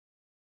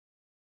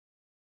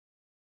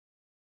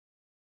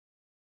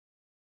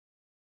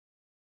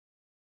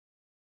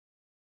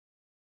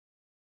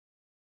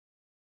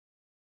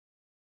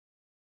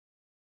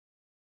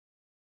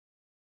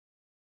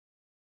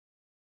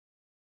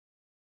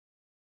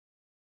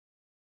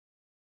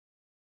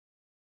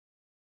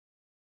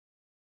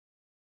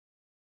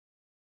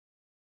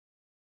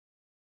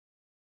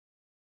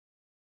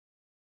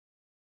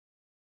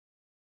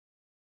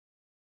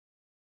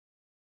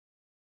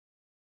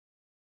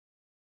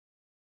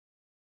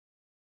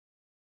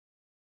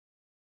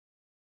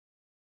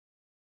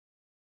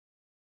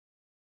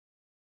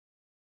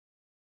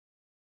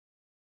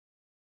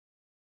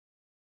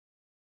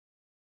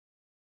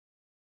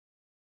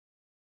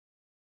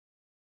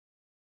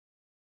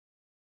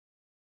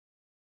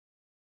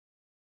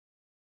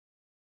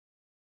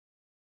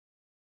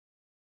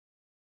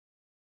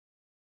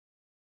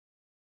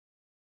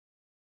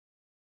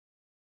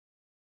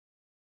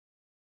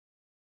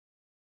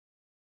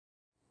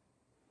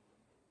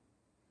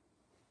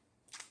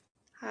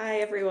Hi,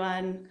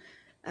 everyone.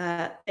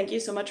 Thank you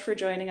so much for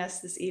joining us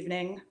this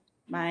evening.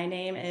 My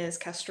name is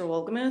Kestra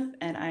Wolgamuth,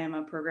 and I am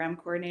a program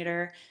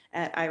coordinator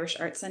at Irish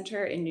Arts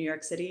Center in New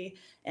York City,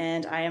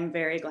 and I am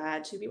very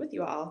glad to be with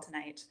you all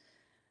tonight.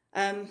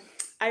 Um,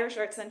 Irish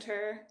Arts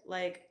Center,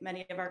 like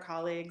many of our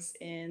colleagues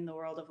in the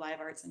world of live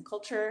arts and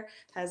culture,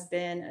 has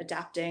been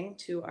adapting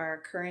to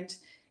our current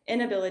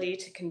inability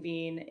to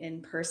convene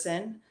in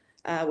person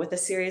with a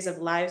series of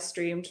live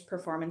streamed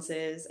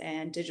performances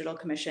and digital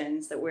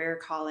commissions that we're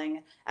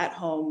calling At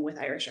Home with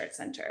Irish Arts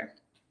Center.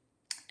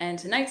 And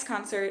tonight's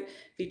concert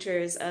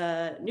features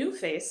a new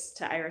face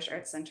to Irish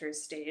Arts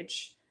Center's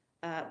stage,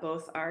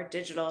 both our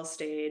digital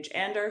stage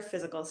and our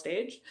physical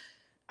stage.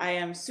 I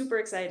am super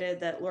excited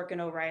that Lorkin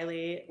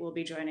O'Reilly will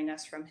be joining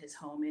us from his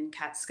home in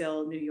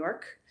Catskill, New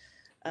York.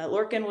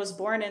 Lorkin was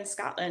born in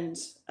Scotland,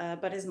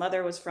 but his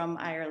mother was from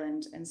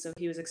Ireland, and so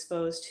he was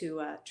exposed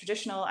to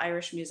traditional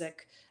Irish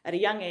music at a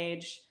young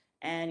age,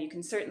 and you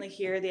can certainly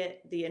hear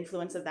the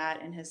influence of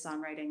that in his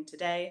songwriting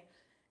today,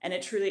 and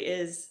it truly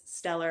is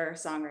stellar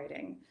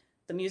songwriting.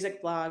 The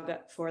music blog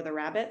For the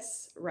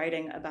Rabbits,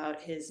 writing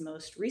about his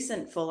most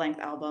recent full-length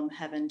album,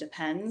 Heaven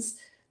Depends,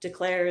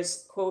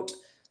 declares, quote,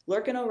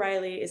 Lorkin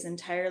O'Reilly is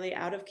entirely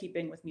out of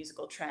keeping with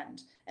musical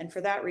trend, and for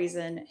that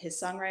reason, his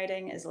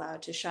songwriting is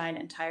allowed to shine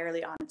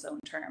entirely on its own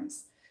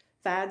terms.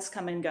 Fads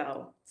come and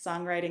go.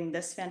 Songwriting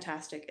this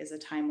fantastic is a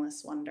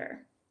timeless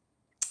wonder.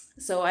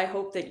 So I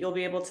hope that you'll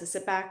be able to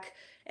sit back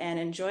and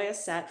enjoy a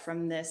set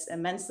from this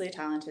immensely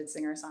talented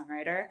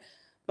singer-songwriter.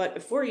 But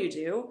before you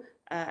do,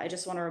 I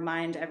just want to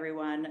remind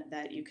everyone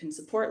that you can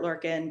support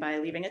Lorkin by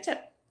leaving a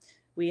tip.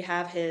 We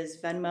have his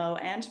Venmo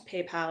and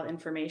PayPal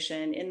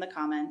information in the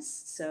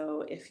comments,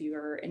 so if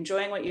you're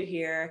enjoying what you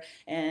hear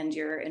and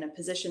you're in a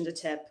position to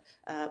tip,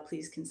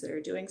 please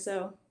consider doing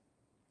so.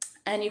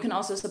 And you can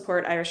also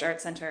support Irish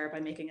Arts Center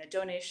by making a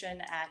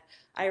donation at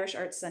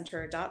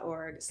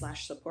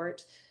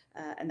irishartscenter.org/support,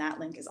 and that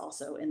link is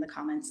also in the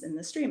comments in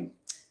the stream.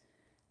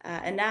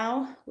 And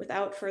now,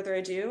 without further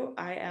ado,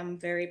 I am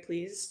very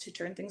pleased to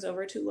turn things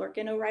over to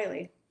Lorkin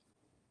O'Reilly.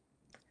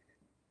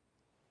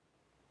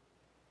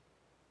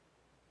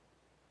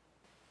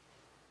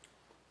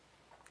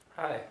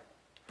 Hi.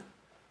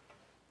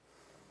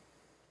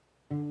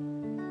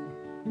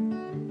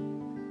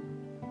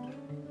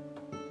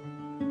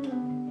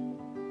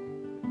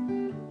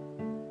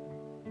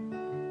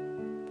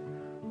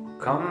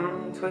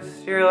 Come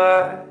twist your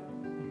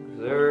legs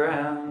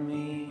around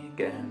me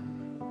again,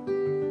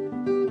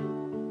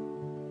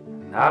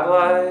 and I'd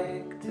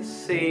like to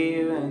see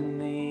you in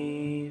the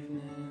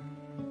evening,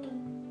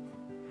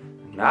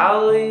 and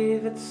I'll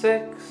leave at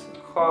 6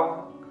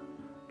 o'clock,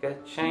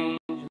 get changed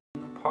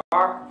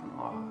parking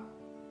lot,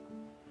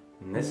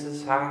 and this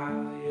is how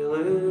you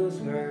lose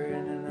her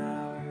in an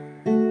hour.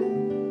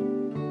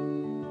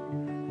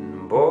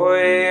 And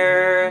boy,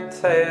 you're a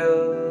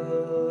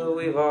tale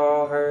we've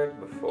all heard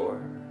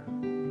before,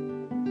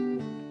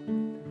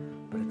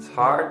 but it's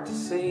hard to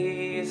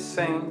see you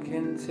sink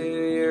into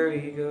your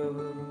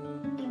ego.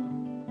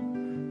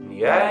 And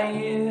yeah,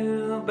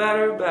 you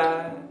better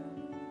bet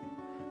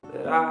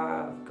that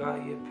I've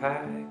got you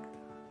pegged.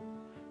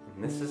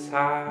 And this is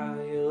how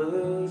you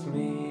lose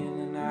me in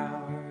an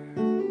hour.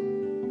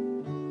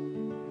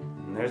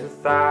 And there's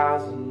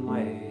 1,000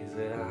 ways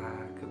that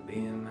I could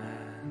be a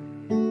man,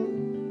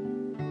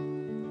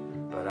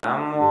 but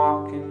I'm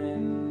walking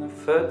in the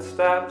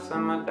footsteps of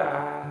my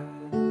dad.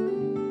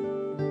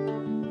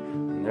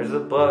 And there's a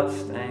blood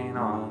stain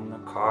on the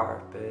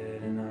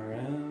carpet in our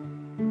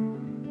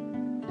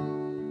room,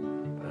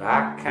 but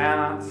I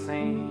cannot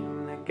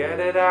seem to get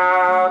it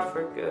out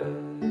for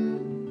good.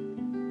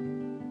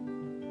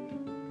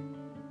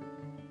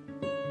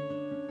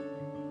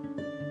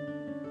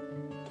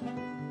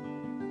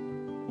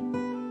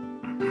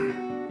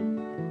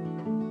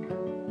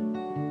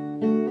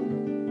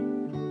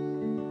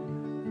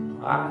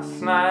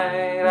 Last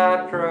night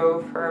I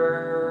drove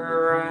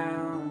her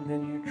around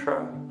in your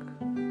truck.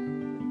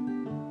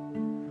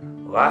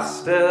 Well, I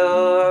still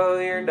owe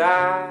your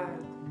dad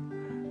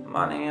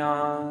money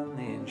on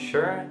the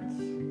insurance,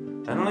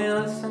 and we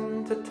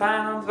listened to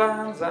Townes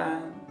Van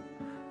Zandt,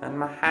 and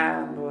my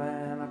hand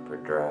went up her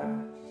dress.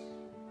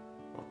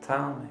 Well,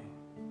 tell me,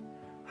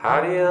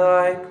 how do you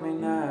like me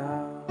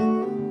now?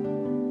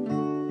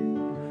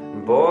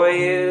 And boy,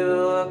 you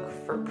look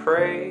for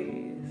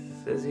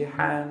praise as you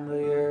handle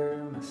your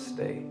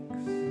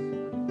mistakes,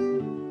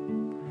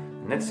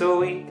 and it's a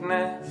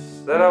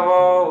weakness that I've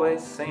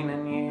always seen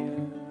in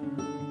you.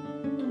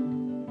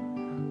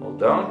 Well,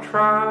 don't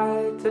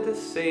try to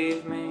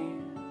deceive me,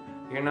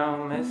 you're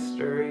no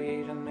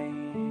mystery to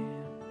me,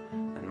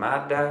 and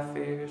my deaf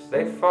ears,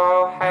 they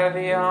fall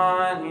heavy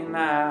on you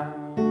now.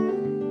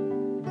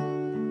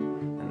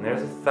 And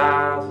there's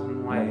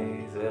 1,000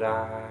 ways that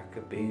I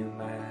could be a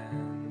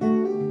man,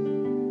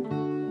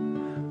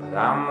 but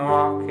I'm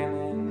walking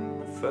in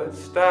the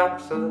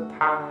footsteps of the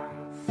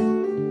past.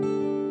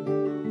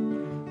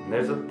 And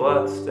there's a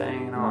blood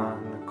stain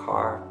on the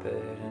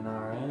carpet in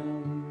our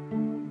room,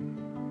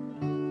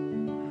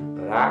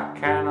 but I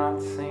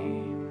cannot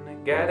seem to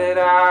get it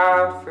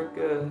out for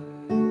good.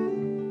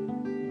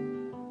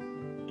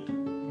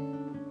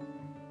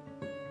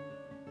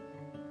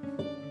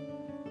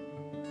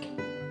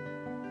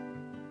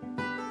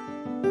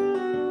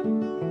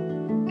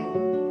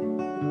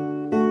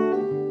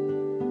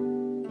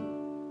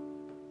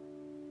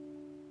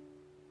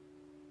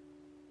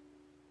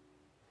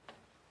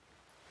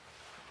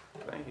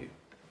 Thank you.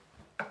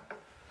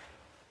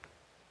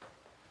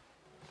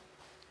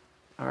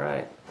 All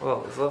right.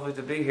 Well, it's lovely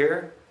to be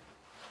here.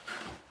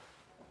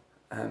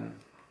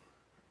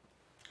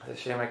 It's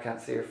a shame I can't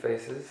see your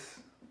faces,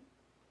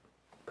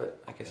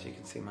 but I guess you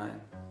can see mine.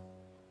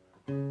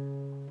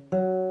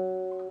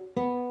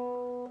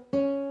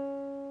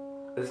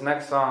 This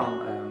next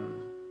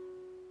song,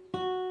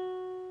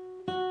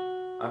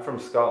 I'm from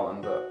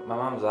Scotland, but my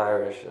mom's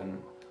Irish,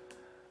 and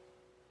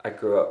I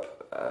grew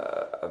up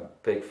a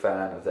big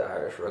fan of the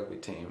Irish rugby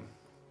team.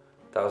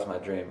 That was my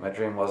dream. My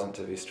dream wasn't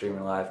to be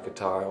streaming live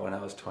guitar when I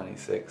was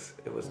 26.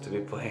 It was to be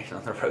playing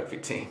on the rugby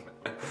team.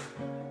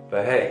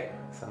 But hey,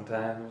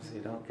 sometimes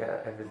you don't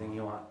get everything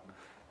you want.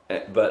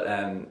 But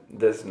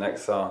this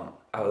next song,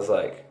 I was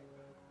like,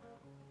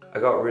 I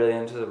got really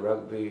into the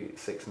rugby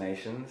Six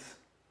Nations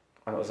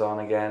when it was on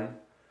again.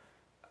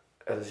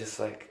 It was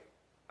just like,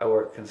 I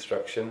worked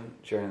construction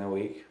during the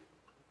week,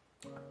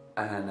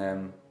 and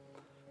it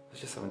was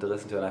just something to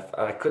listen to. And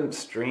I couldn't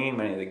stream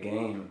any of the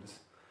games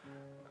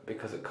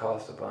because it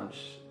cost a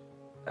bunch.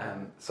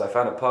 So I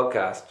found a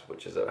podcast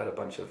which had a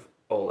bunch of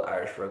old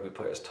Irish rugby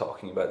players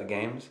talking about the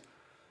games.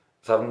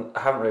 So I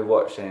haven't really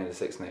watched any of the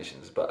Six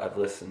Nations, but I've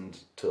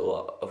listened to a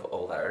lot of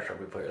old Irish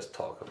rugby players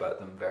talk about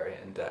them very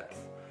in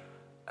depth.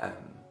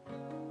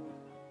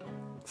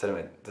 So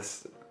anyway,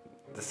 this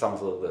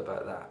song's a little bit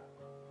about that,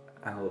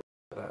 and a little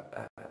bit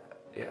about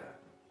yeah,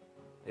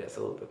 it's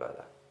a little bit about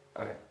that.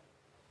 Okay.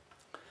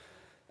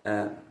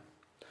 And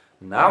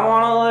I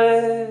wanna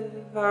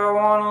live, I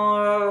wanna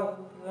love,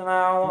 and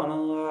I wanna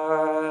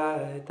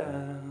lie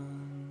down.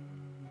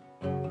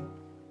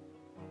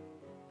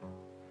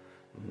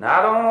 And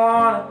I don't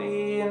wanna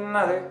be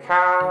another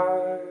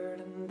coward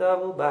and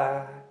double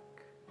back.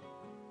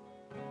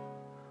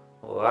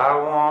 Well, I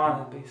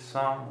wanna be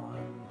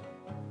someone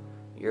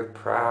you're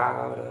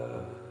proud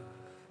of.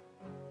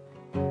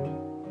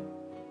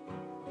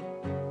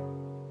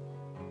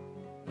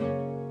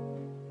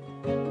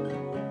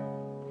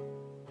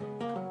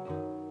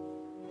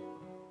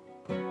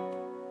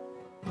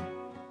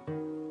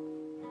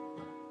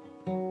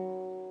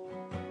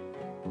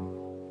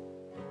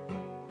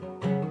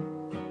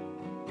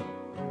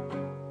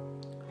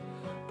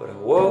 But I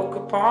woke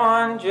up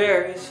on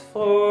Jerry's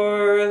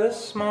floor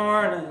this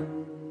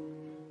morning,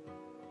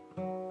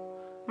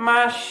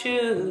 my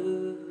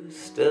shoes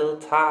still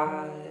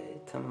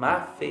tied to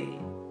my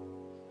feet.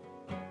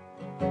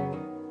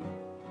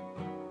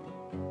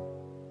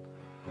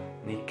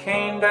 And he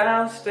came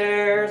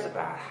downstairs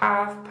about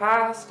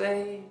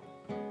 8:30.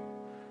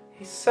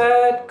 He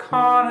said,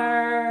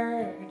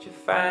 Connor, did you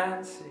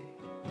fancy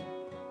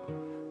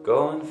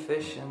going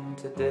fishing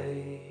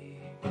today?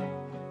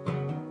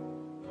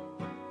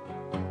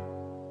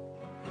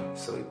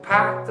 So we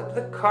packed up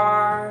the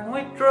car and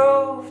we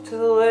drove to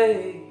the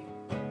lake.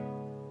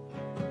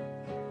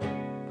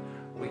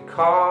 We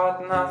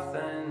caught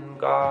nothing,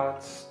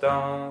 got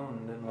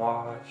stoned, and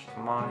watched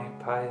Monty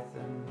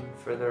Python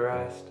for the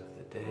rest of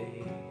the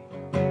day.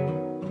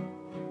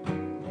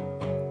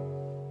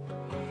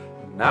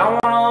 And I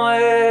wanna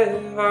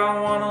live,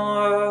 I wanna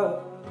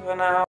love,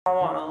 and I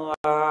wanna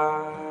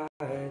lie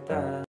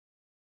down.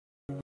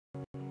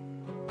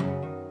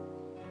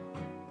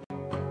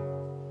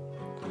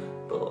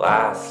 But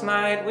last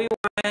night we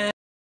went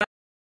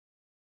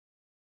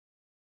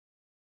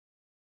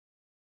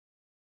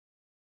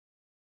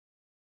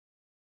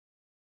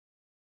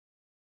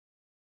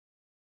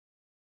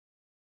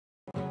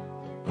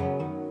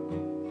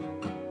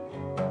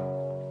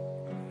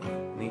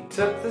and he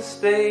took the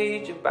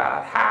stage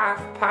about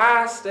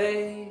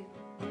 8:30.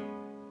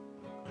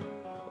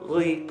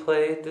 Lee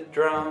played the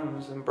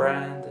drums and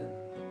Brandon,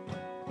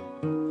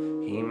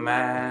 he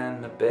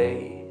manned the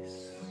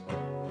bass.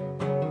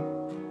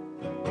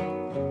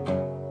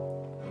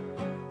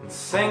 And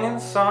singing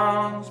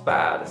songs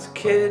about his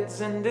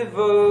kids and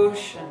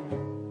devotion,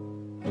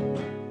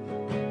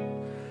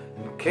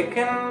 and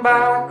kicking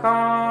back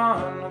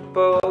on a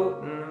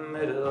boat in the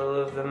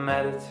middle of the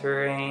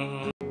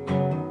Mediterranean.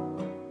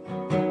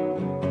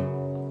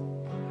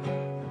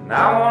 And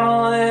I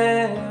wanna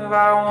live,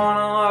 I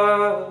wanna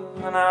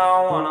love, and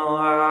I wanna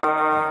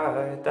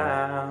lie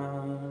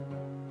down.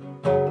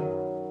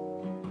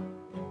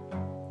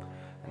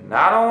 And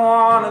I don't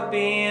wanna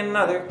be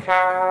another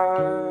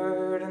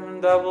coward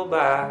and double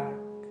back.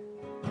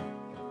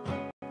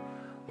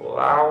 Well,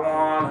 I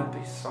wanna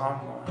be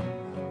someone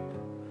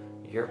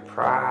you're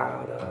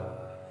proud of.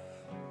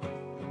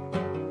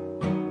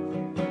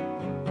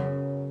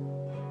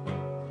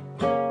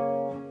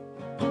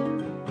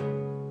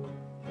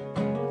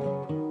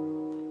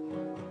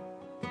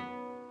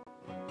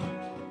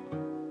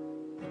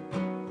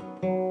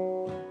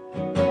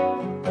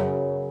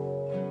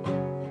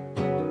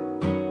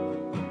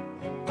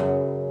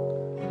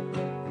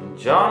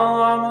 John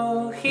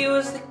Alamu, he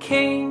was the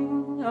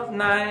king of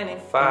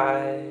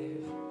 95.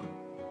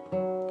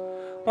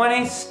 When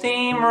he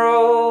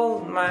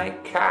steamrolled my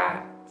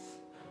Cats,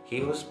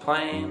 he was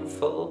playing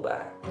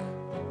fullback.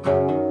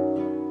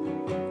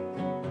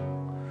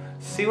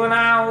 See, when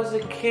I was a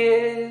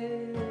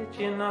kid,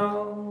 you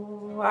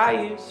know,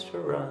 I used to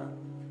run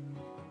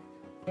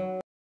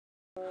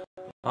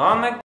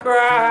on the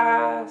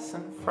grass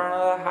in front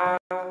of the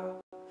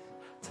house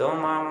till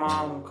my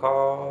mom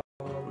called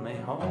me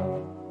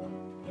home.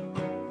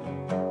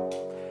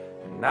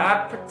 And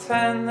I'd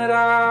pretend that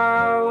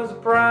I was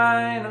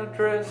Brian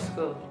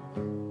O'Driscoll,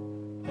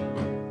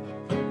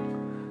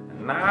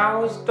 and I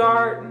was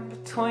darting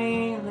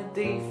between the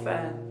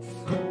defense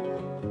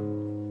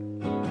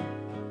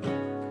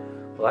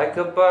like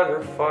a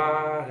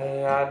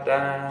butterfly. I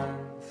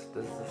danced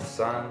as the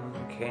sun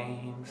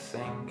came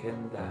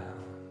sinking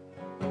down.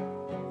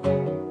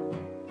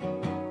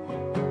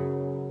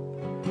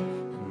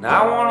 And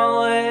I wanna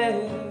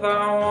live,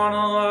 I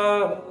wanna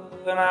love,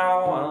 and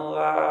I wanna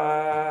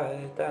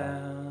lie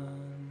down.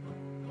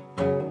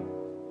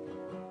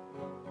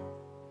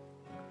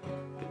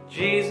 But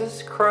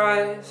Jesus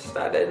Christ,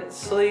 I didn't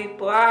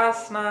sleep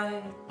last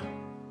night.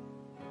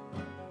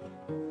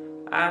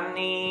 I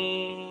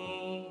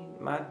need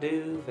my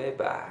duvet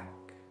back.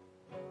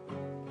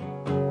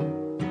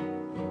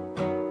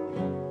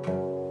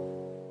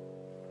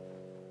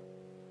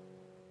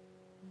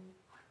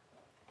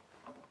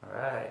 All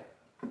right.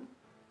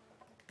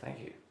 Thank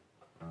you.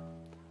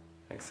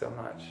 Thanks so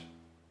much.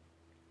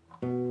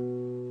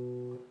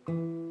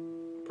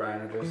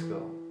 Brian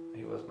O'Driscoll,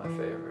 he was my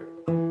favorite.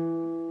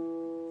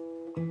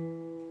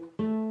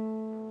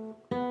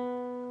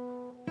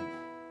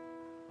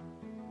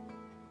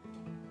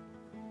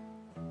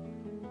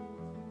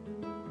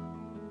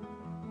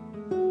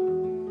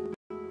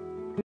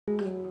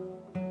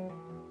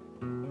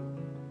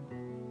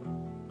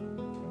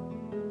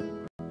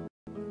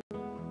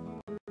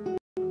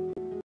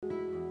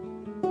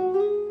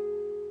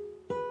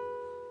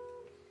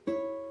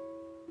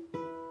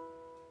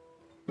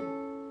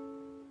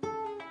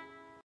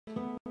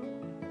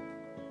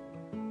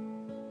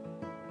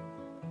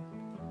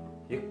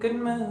 You could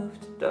move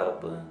to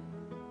Dublin,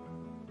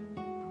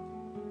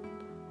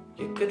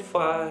 you could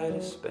fly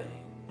to Spain,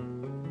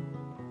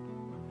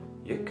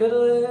 you could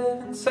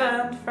live in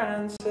San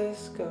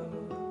Francisco,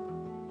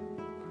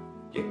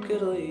 you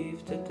could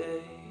leave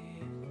today.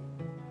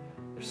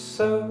 There's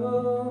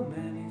so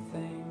many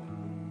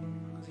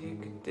things you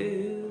could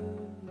do.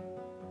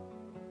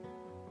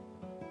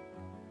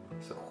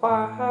 So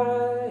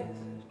why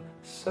is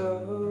it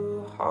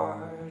so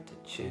hard to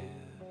choose?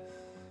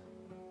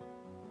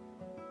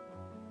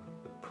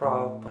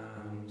 Problem,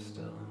 I'm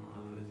still in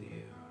love with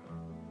you.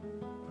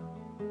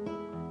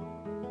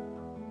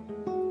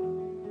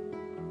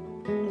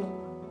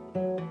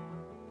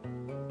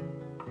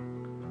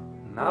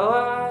 And I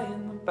lie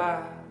in the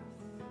bath,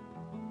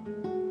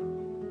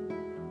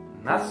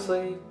 and I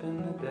sleep in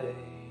the day,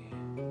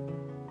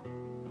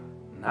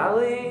 and I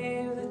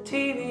leave the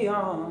TV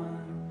on,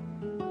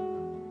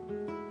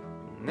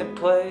 and it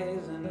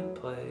plays and it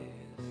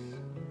plays.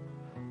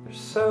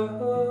 There's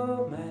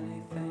so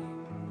many things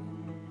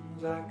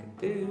I could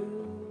do.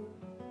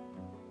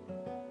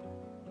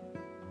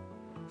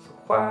 So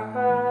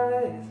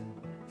why is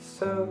it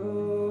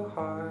so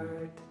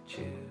hard to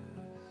choose?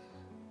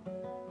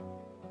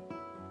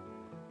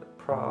 The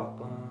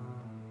problem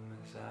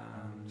is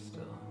I'm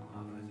still in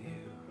love with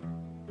you.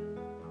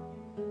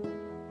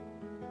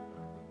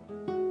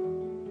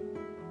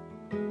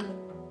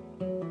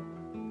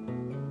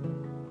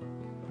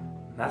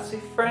 And I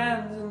see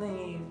friends in the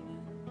evening,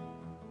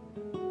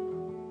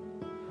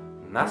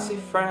 and I see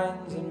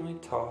friends and we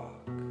talk.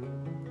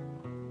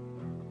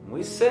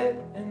 We sit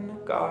in the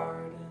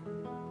garden,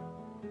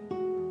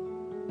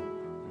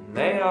 and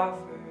they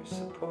offer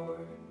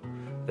support.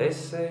 They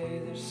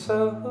say there's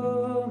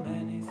so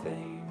many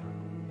things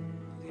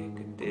you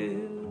could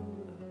do.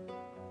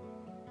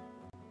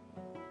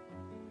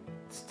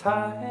 It's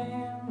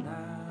time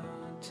now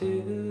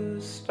to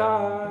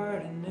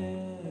start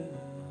anew.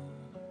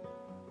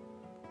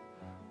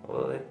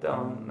 Well, they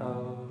don't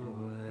know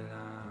that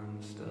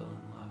I'm still in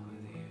love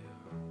with you.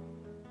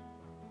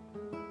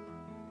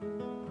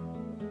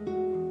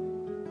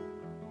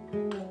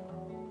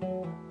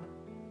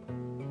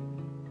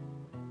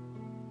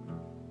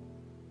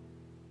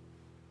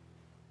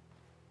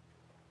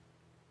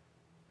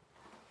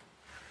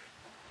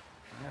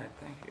 All right,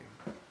 thank you.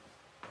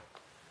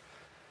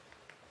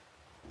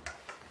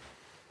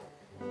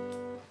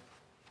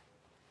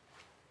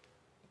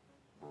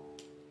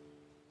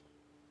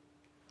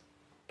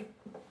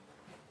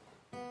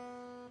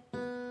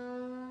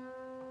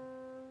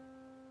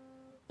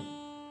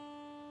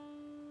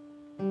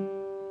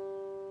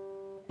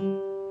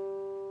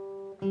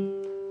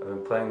 I've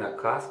been playing that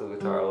classical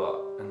guitar a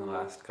lot in the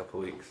last couple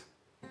of weeks.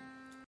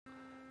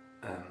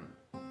 I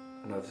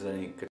don't know if there's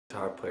any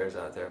guitar players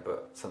out there,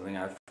 but something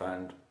I've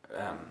found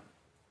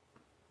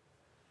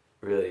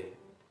really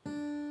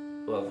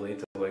lovely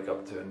to wake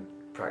up to and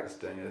practice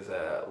doing is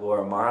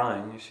Laura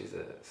Marling. She's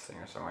a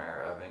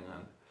singer-songwriter out of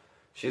England.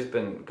 She's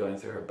been going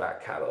through her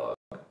back catalogue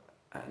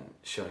and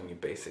showing you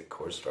basic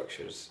chord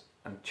structures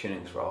and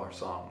tunings for all her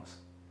songs.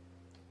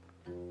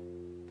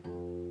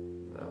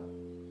 So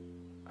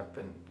I've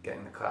been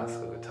getting the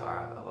classical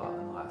guitar a lot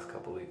in the last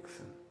couple of weeks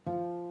and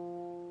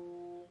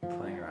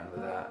playing around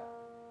with that.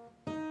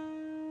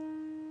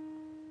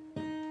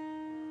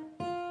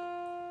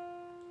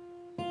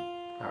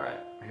 Alright,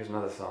 here's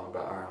another song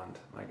about Ireland,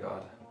 my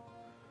god.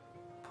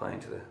 Playing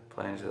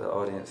to the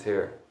audience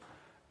here.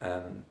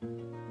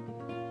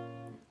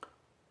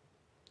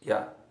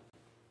 Yeah,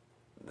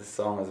 this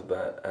song is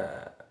about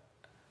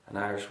an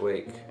Irish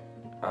wake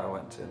I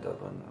went to in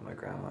Dublin with my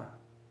grandma.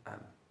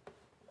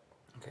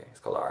 Okay, it's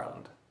called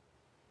Ireland.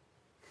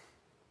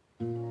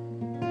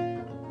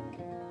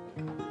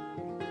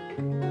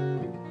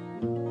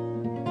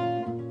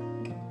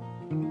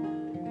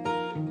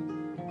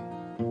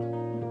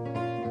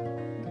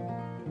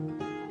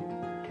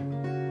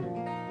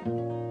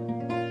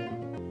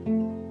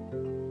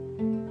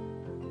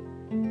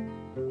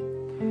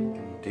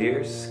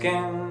 Deer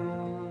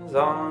skins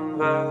on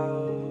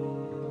velveteen,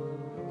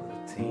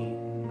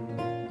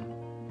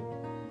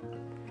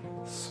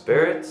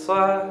 spirits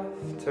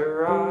left to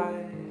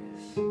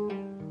rise.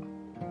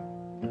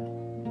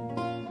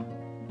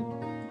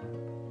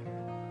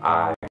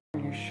 Iron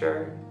your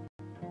shirt,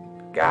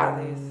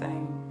 gather your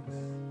things.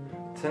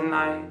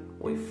 Tonight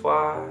we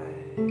fly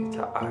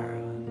to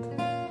Ireland.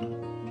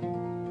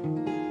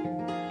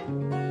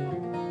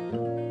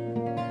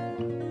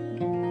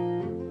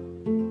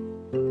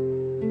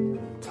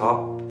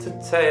 Top to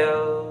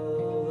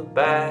tail, the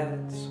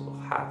beds we'll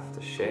have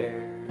to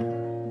share.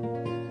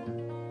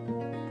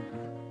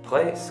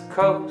 Place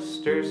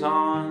coasters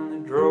on the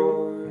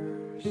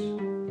drawers,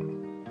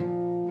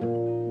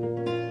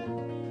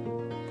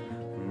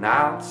 and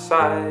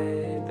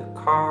outside the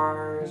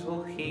cars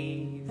will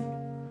heave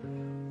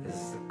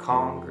as the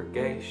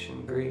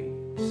congregation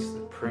greets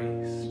the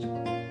priest.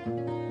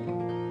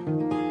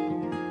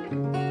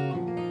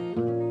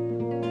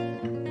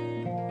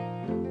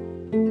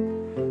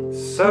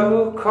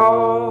 So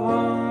call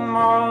home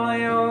all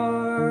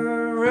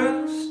your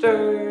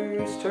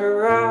roosters to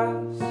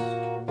rest,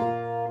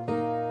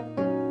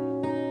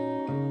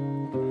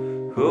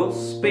 who'll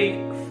speak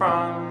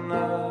from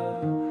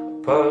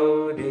the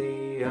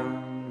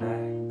podium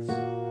next.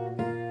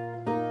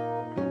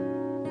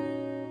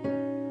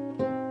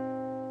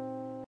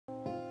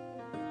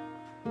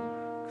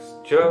 Cause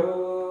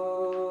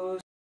Josephine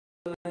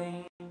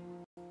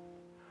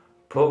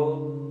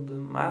pulled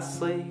my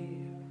sleeve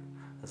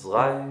as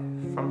life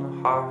from the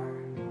heart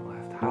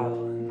left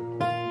howling.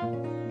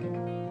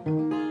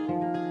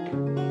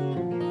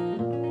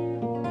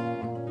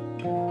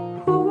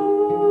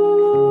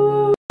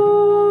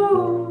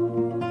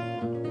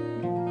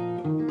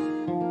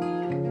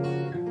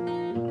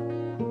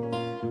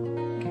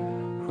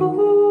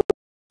 Ooh.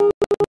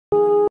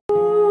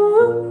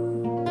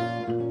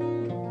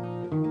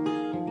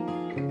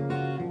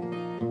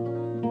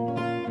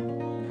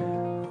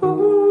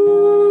 Ooh.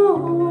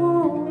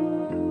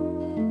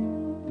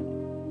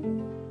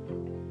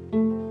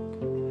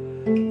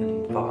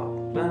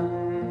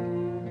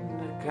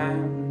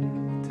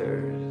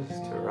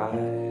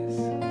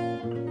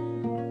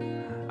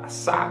 I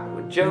sat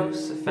with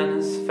Joseph and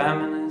his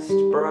feminist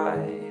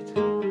bride.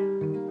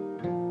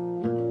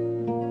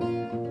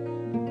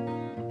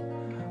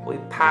 We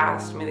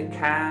passed me the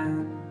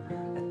can,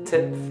 a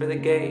tip for the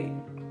gate.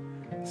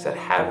 Said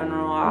heaven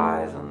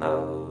relies on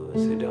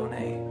those who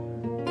donate.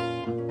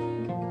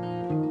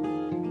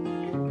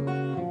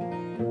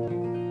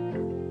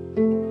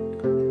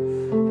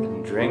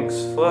 And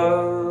drinks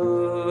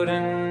flowed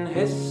and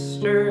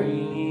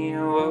history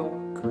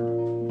awoke.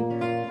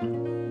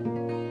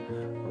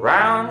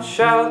 Round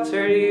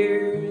sheltered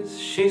ears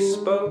she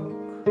spoke.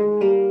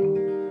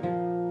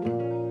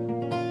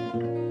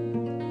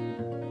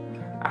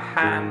 A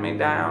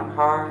hand-me-down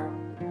heart,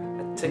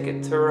 a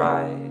ticket to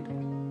ride,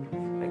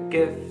 a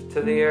gift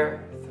to the earth,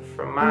 a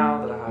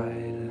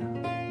formaldehyde.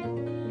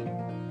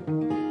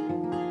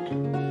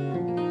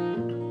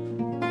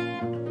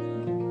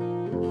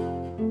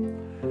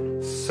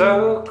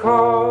 So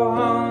call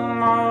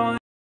home all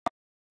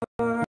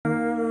your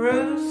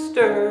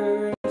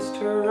roosters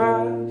to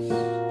rest,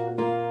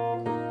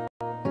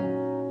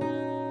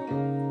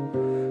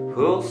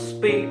 who'll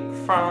speak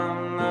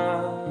from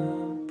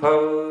the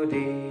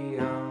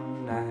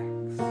podium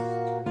next.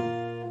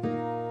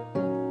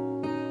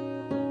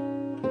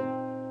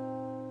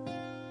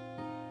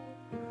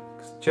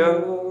 Cause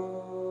Jocelyn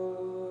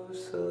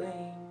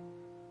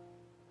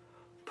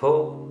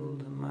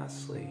pulled my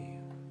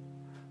sleeve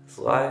as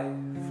life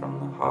from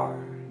the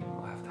heart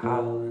left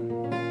howling.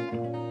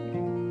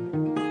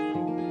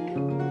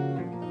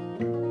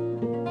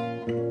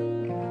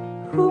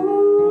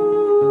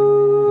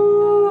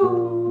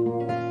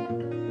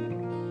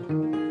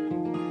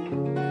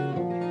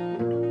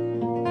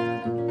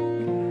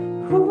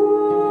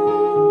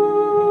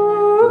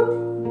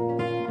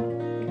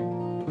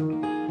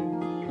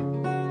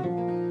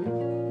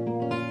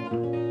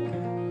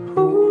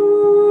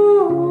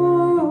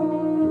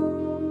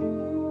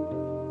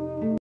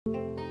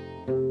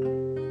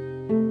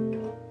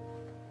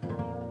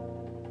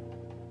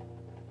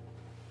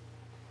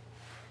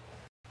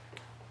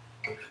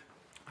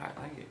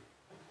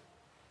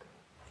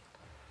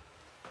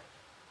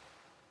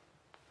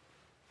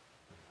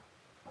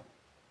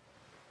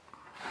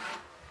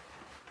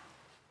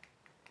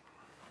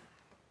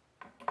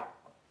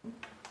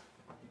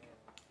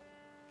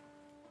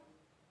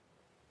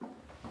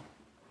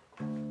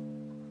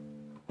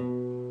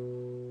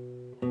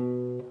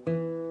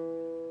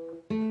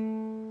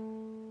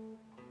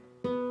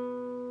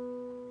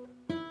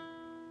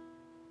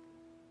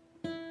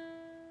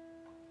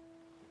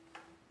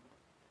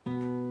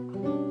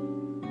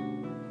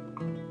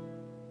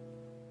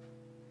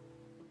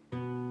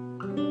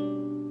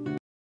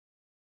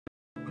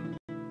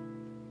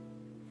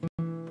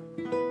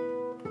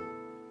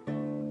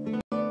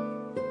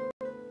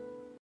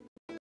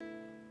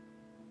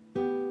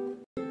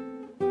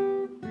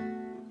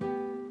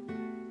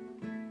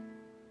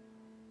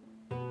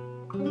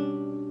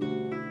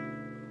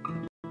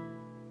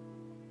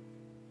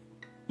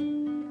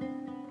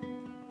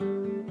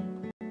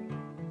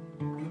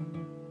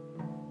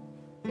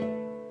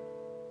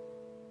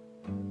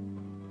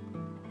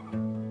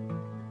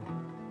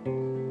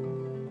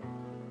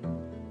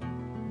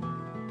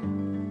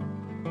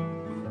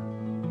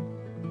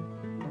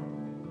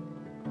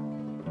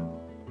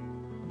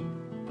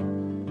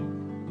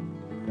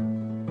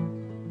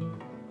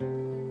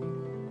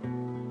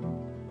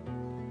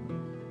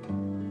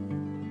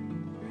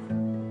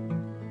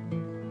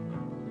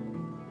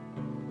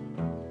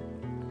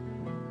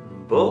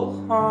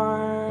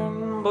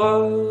 Bullhorn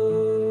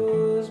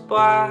blows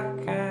black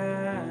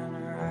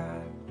and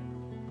red.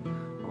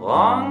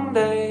 Long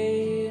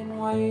day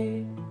and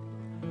wait,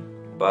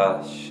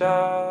 bus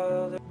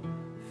shelter,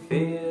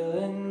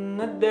 feeling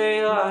the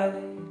daylight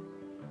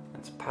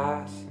that's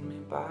passing me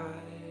by.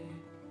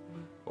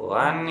 Well,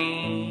 I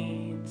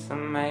need to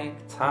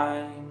make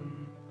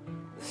time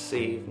this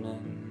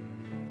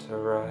evening to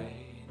write.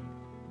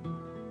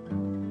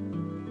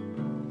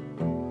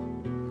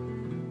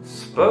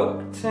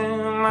 Spoke to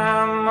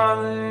my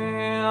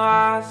mother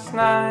last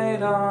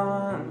night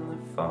on the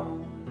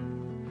phone.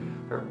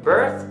 Her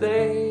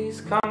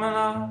birthday's coming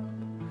up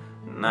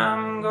and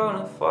I'm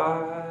gonna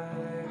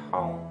fly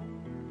home.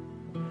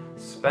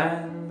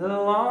 Spend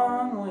a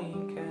long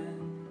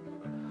weekend,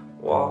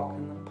 walk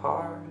in the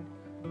park,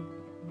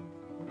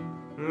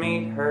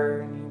 meet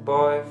her new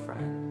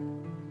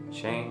boyfriend,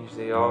 change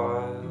the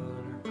oil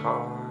in her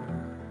car.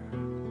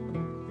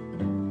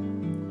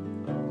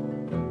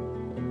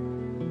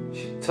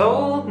 She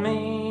told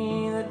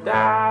me that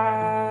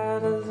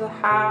Dad has a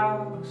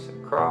house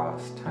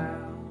across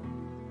town.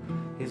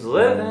 He's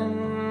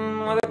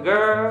living with a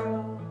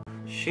girl,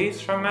 she's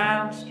from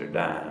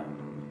Amsterdam.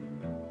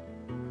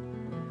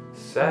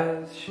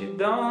 Says she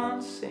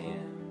don't see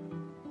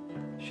him,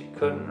 she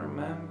couldn't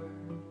remember.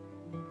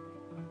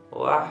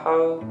 Well, I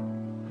hope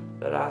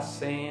that I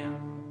see him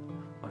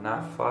when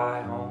I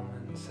fly home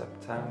in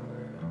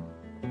September.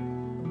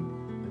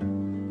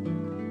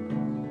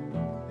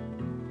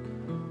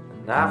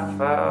 And I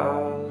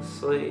fell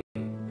asleep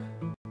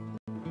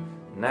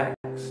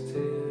next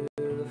to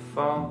the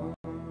phone.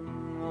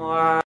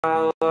 Well,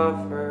 I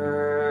love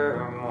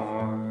her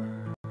more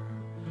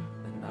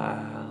than I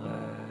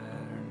let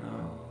her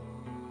know.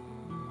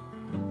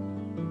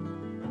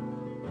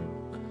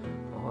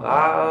 Well, I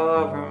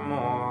love her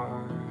more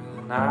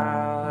than I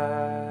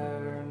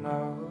let her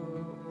know.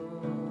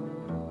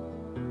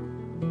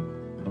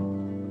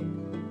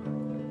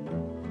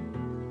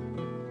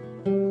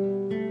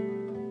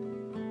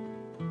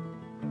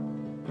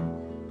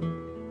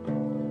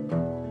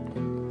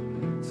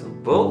 So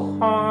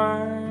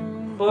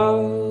bullhorn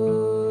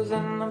blows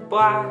and the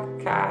black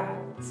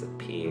cats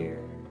appear.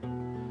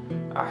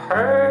 I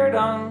heard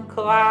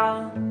Uncle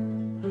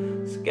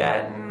Alan's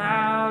getting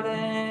out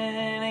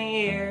in a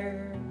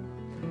year.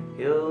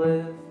 He'll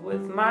live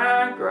with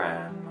my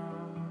grandma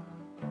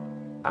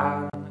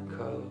out on the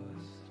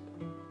coast.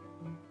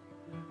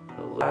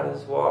 But that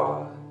is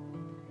what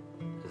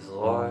his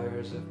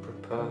lawyers have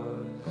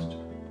proposed.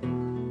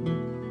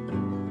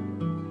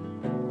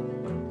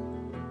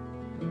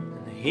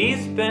 And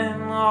he's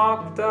been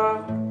locked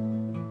up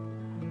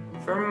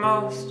for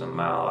most of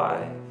my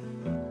life.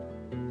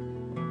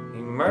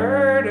 He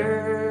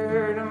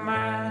murdered a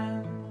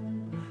man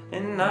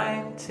in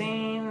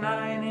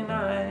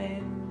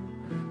 1999,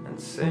 and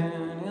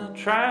soon he'll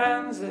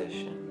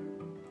transition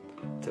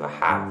to a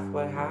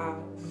halfway house.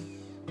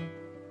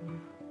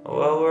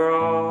 Well, we're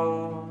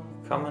all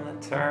coming to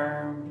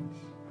terms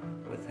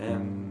with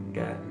him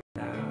getting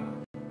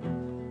out.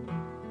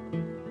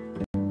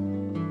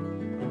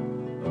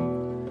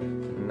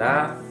 And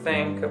I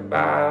think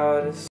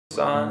about his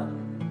son,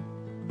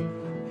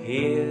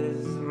 he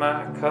is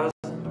my cousin.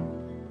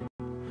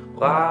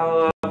 Well, I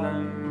love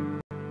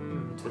him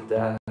to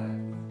death,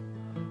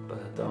 but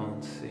I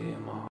don't see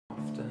him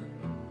often.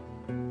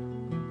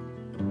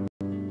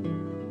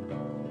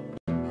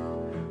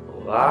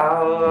 Well,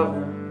 I love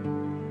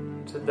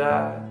him to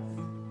death,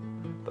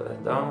 but I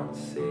don't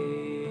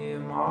see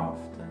him often.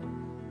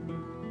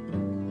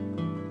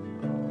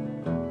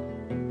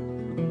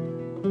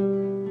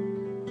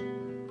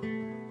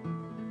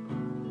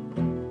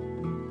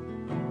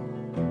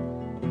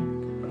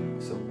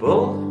 So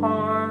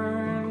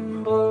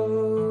bullhorn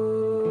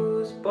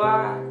blows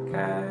black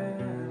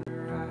and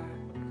red.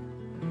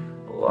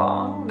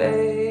 Long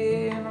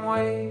day and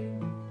wait,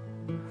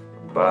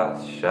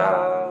 bus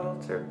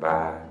shelter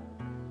back.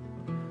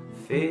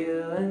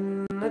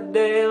 Feeling the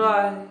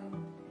daylight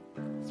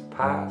is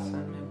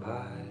passing me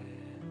by.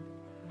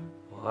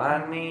 Well,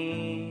 I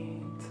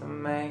need to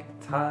make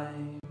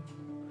time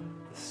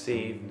this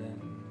evening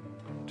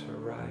to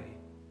write.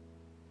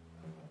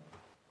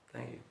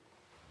 Thank you.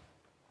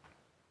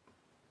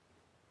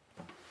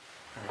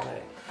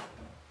 Alright.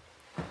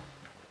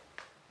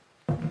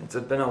 It's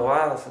been a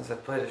while since I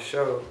played a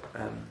show,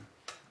 and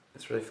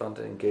it's really fun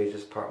to engage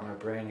this part of my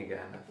brain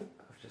again. I've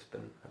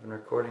been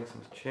recording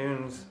some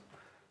tunes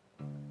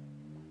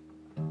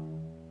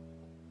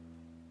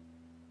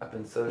I've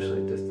been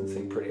socially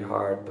distancing pretty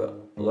hard, but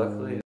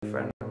luckily a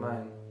friend of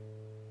mine,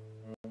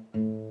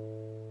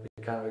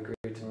 we kind of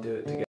agreed to do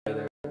it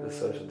together, the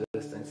social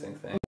distancing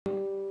thing.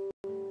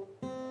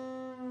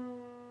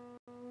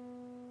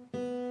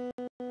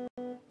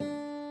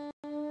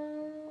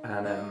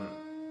 And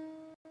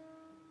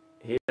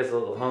he has a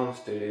little home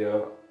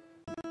studio.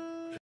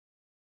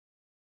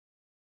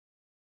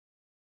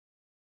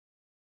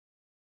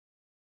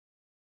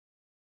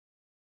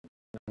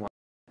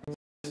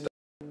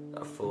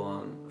 A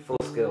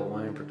full-scale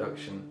wine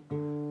production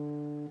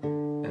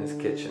in his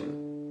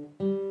kitchen.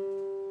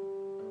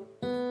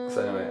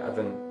 So anyway, I've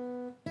been,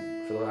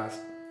 for the last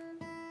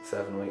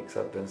 7 weeks,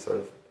 I've been sort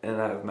of in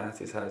and out of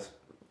Matthew's house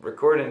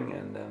recording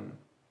and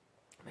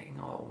making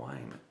all the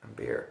wine and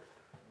beer,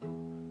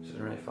 which is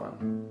really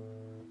fun.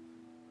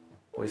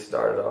 We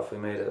started off, we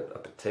made a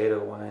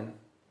potato wine,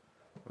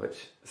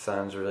 which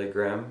sounds really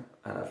grim,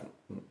 and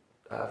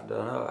I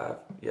don't know, I've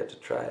yet to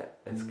try it.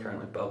 It's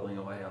currently bubbling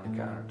away on the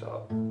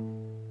countertop.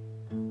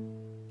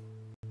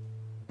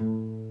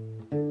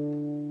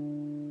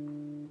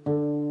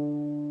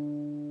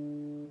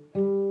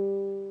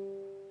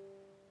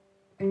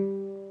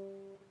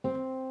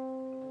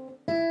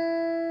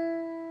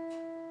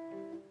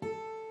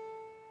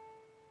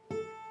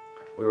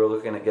 We were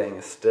looking at getting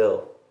a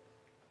still,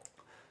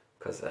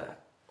 because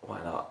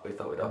why not? We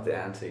thought we'd up the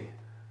ante.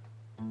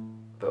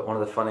 But one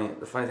of the funny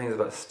things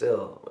about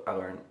still, I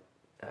learned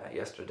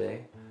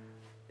yesterday,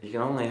 you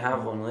can only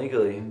have one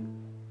legally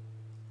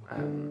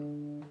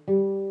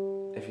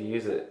if you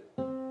use it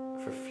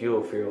for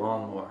fuel for your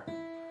lawnmower,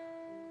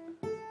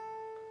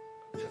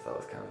 which I thought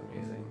was kind of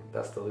amusing.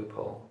 That's the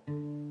loophole.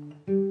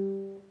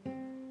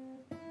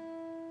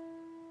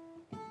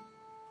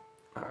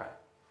 Alright.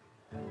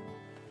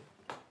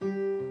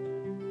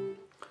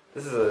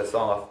 This is a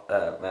song off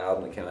my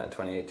album that came out in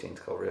 2018. It's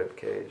called Rib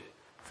Cage.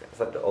 It's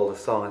like the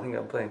oldest song I think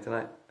I'm playing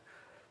tonight.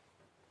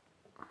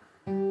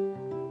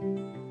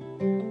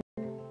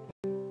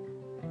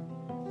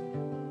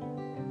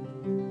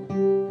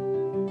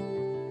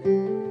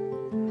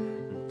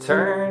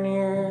 Turn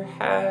your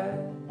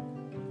head,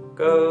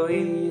 go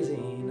easy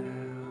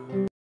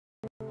now.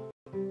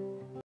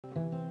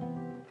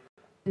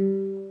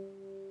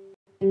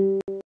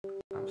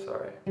 I'm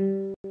sorry.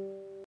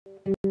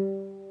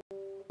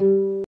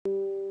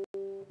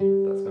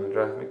 That's gonna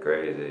drive me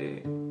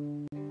crazy.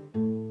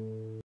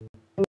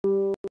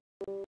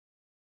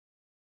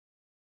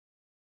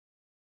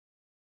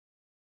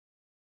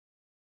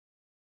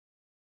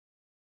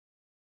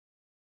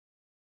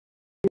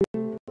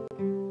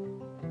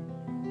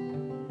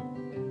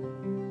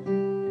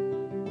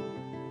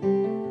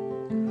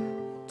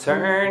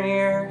 Turn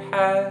your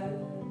head,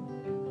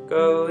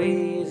 go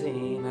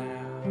easy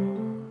now.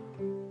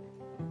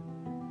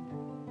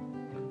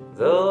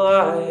 The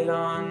light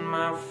on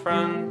my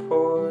front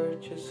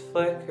porch is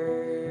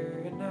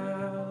flickering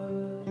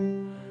out.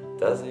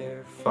 Does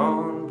your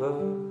phone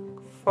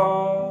book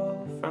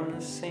fall from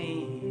the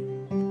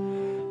seam?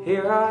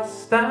 Here I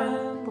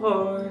stand,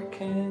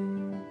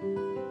 Lorkin,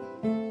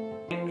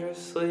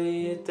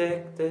 dangerously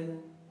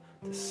addicted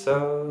to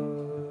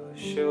social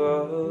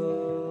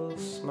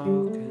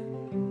smoking.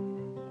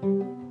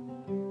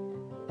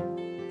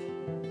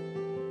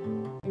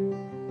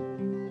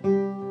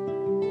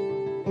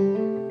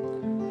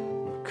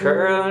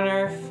 Curling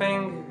her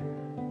finger,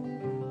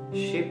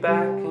 she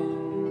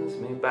beckons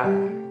me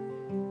back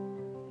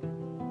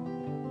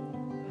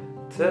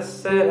to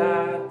sit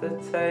at the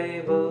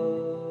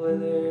table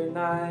with her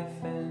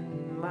knife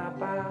in my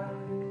back.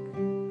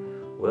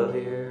 Will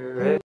your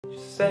rich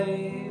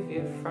save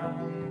you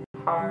from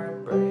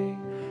heartbreak?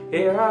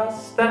 Here I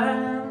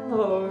stand,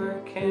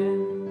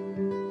 Lorkin,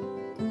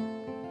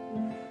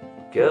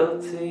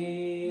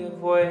 guilty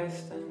of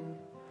wasting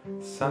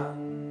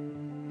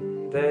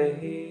Sunday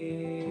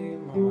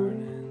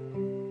morning.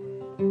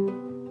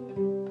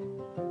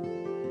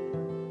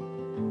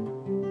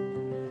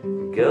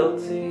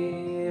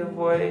 Guilty of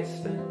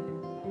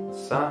wasting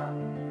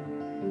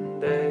Sunday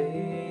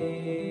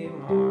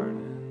morning.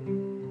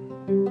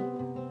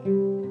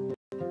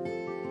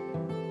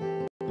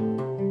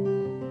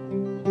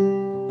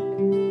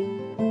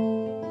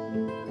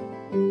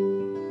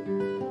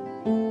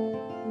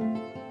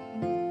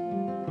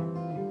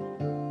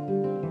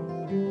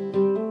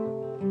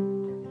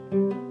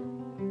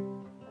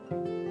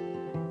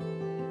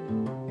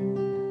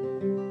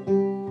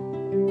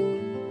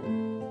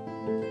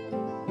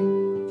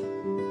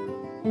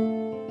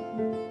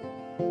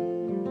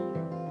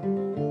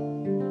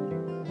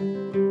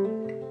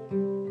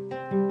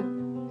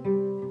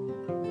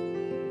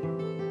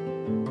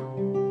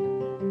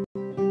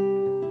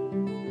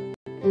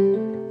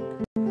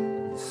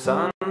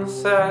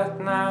 Sunset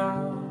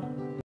now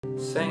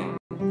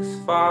sinks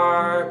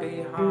far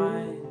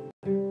behind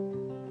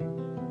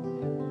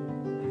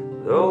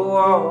the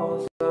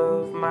walls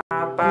of my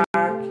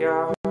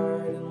backyard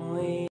and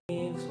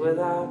leaves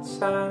without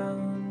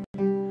sound.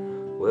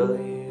 Will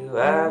you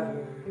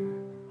ever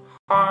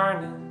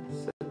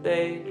harness a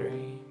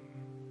daydream?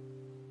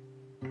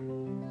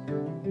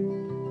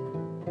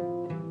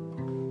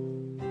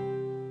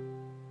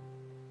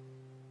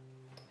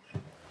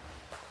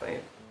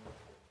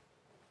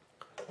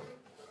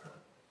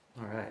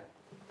 All right.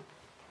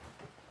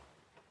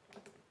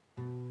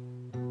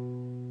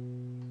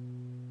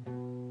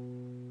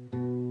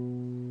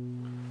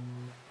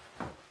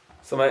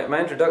 So my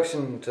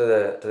introduction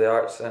to the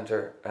Arts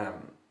Centre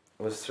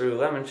was through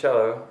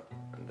Limoncello.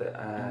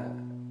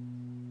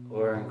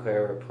 Laura and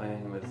Claire were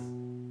playing with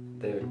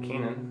David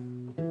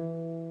Keenan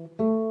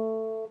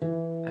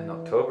in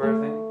October, I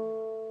think.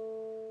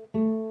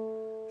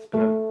 It's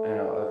been,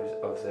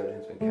 obviously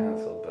everything's been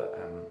cancelled, but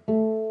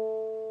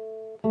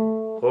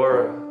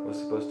Laura was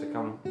supposed to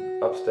come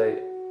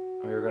upstate.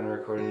 We were going to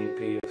record an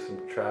EP of some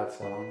trad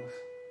songs,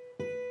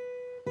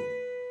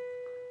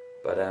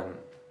 but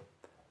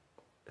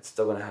it's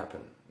still going to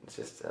happen. It's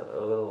just a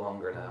little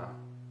longer now.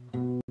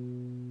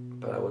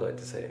 But I would like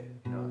to say,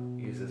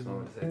 use this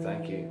moment to say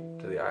thank you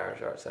to the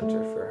Irish Arts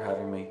Centre for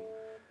having me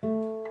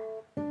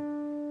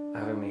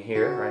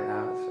here right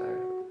now.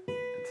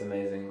 It's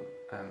amazing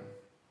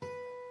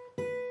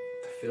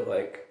to feel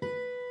like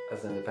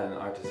as an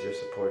independent artist you're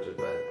supported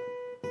by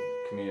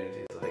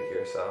communities like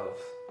yourselves.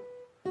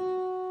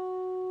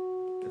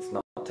 It's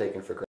not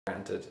taken for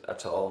granted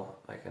at all.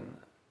 I can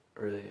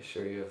really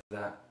assure you of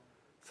that.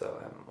 So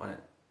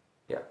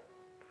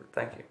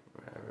thank you.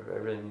 I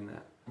really mean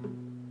that.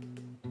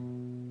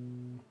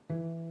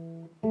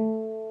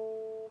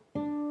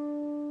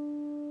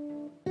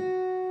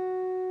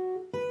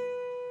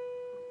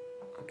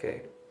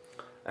 Okay,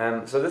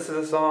 so this is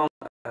a song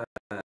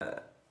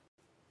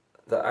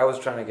that I was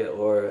trying to get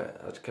Laura,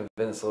 I was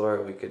convinced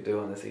Laura we could do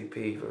on this EP if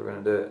we were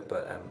going to do it,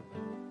 but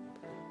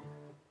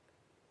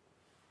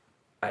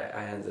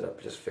I ended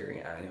up just figuring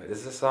it out anyway. This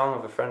is a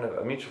song of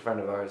a mutual friend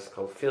of ours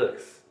called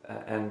Felix,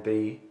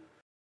 NB,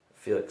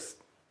 Felix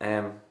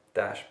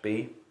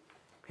M-B.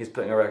 He's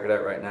putting a record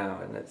out right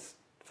now and it's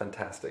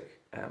fantastic.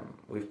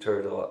 We've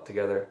toured a lot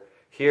together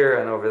here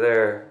and over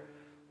there,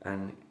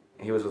 and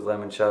he was with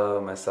Limoncello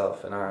and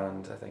myself in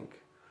Ireland, I think,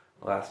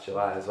 last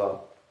July as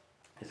well.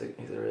 He's a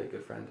really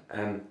good friend.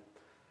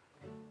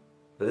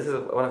 But this is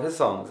one of his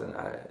songs, and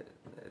I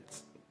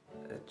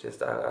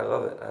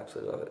love it. I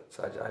absolutely love it.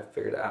 So I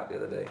figured it out the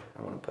other day.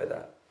 I want to play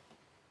that.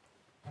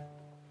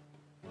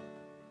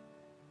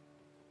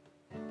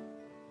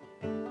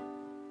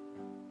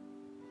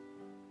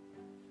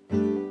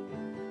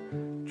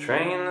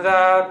 Trains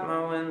out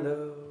my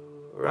window,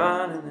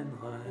 running in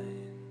lines.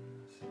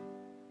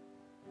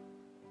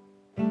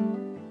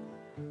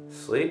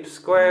 Sleep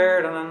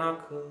squared on a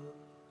knuckle,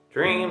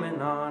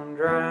 dreaming on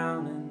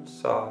drowning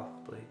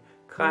softly,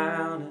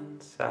 clowning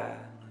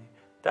sadly,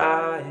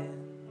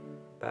 dying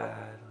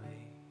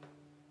badly.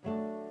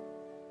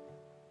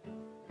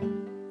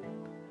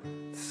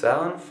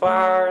 Selling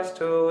flowers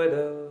to a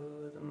widow,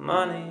 the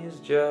money's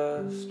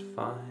just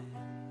fine.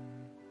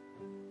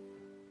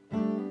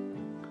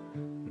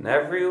 And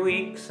every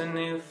week's a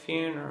new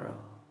funeral,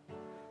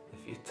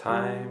 if you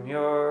time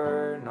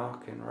your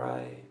knocking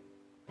right.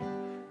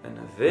 And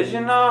a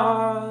vision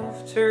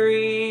of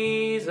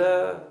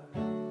Teresa,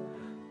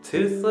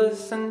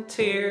 toothless and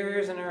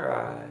tears in her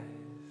eyes,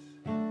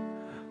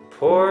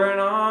 pouring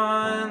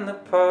on the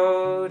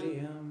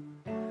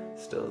podium,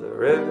 still the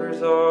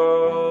river's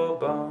all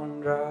bone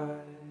dry.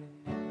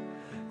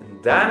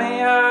 And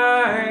Danny,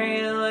 are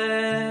you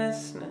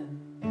listening?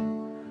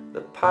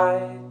 The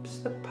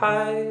pipes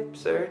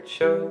are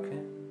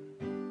choking,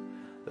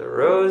 the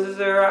roses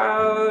are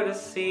out of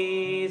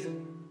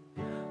season.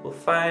 We'll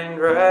find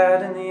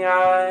red in the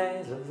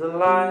eyes of the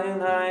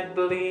lion-eyed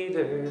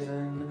bleeders.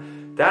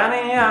 And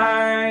Danny,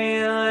 are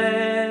you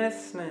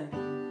listening?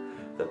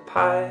 The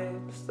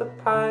pipes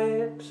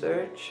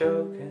are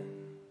choking,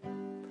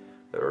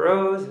 the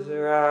roses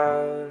are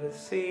out of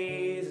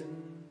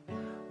season.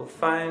 We'll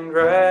find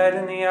red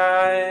in the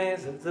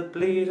eyes of the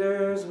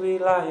bleeders we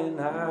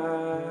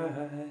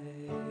lionize.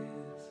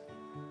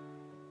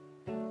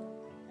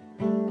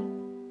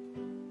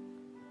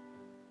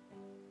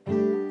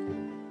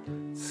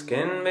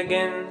 Skin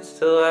begins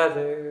to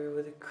leather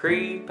with a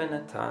creep and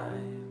a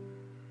time.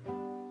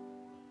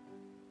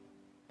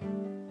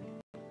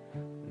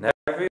 And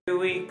every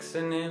week's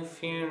a new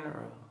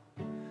funeral,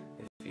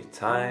 if you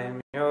time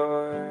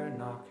your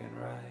knocking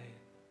right.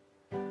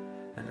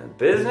 And a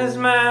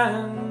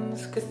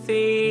businessman's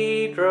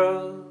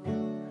cathedral,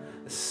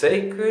 a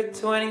sacred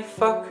 20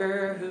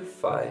 fucker who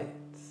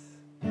fights.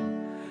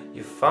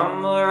 You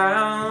fumble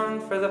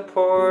around for the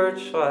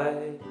porch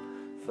light,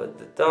 put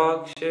the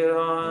dog shit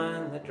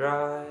on the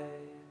drive.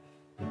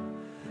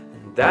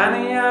 And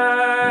Danny,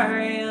 are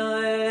you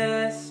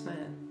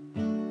listening?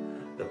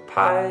 The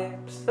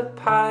pipes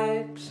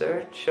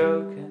are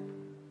choking,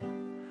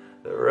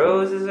 the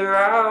roses are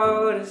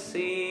out of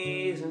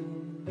season.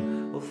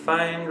 We'll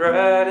find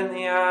red in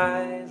the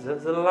eyes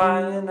of the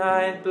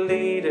lion-eyed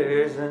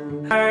bleeders.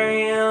 And are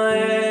you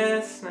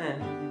listening?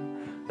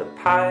 The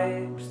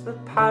pipes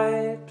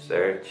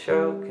are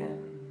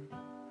choking,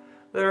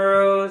 the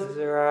roses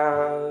are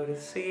out of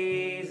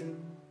season.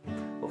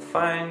 We'll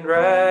find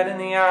red in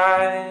the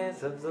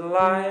eyes of the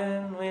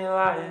lion we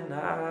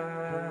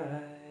lionize.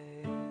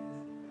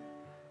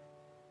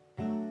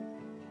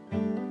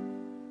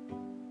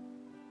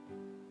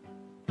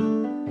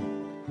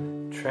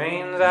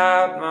 Trains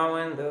out my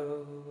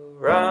window,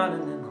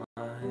 running in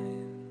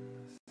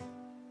lines.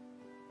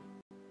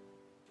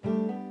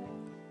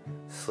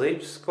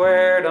 Sleep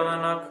squared on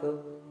a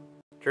knuckle,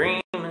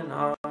 dreaming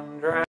on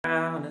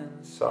drowning,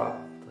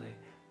 softly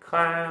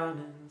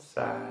clowning,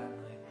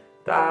 sadly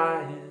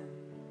dying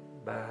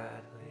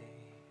badly.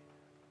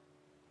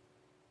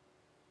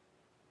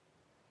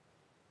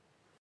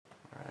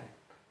 Alright.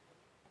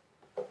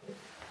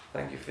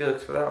 Thank you,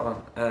 Felix, for that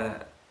one.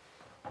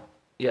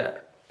 Yeah,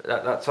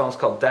 that song's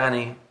called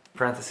Danny,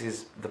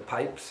 parentheses, The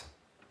Pipes.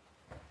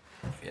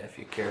 If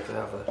you care to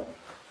have a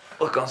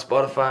look on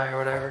Spotify or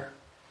whatever.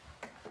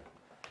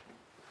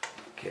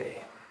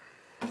 Okay.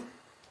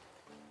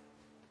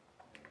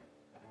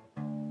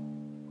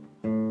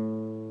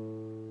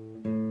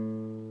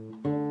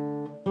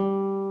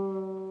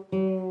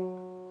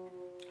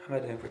 How am I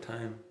doing for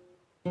time?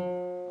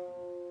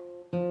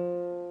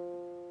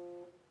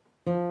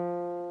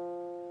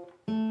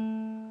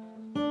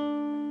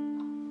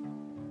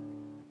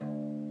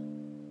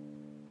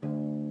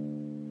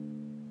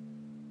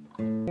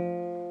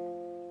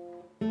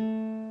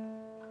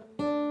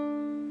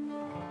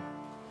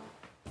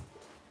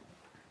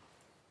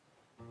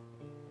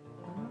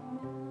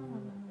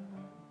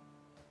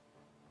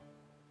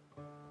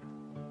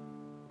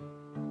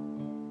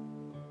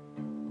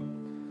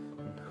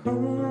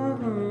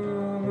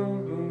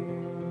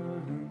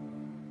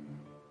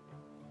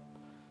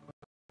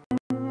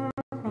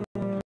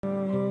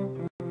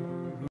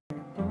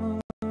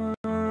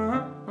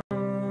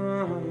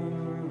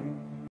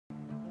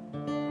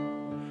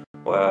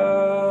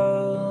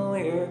 Well,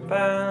 we're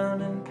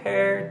bound and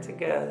paired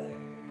together.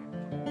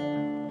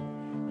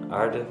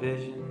 Our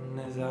division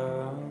is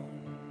our own.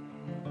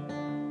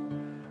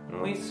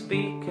 And we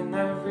speak in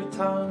every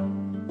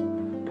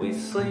tongue, we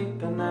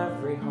sleep in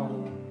every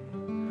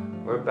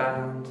home. We're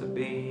bound to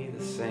be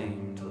the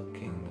same till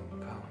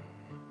kingdom come.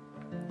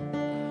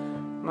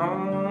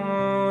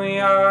 No, we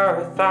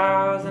are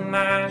 1,000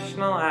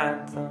 national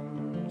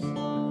anthems.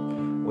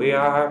 We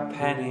are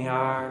penny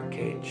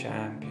arcade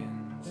champions.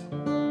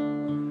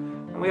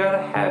 We are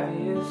the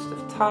heaviest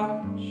of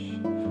touch.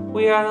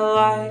 We are the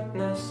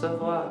lightness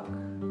of luck.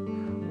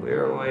 We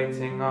are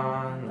waiting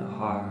on the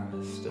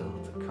harvest still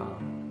to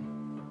come.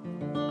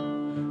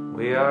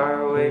 We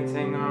are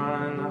waiting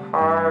on the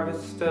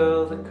harvest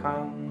still to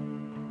come.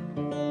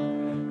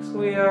 'Cause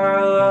we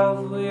are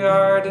love, we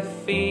are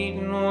defeat,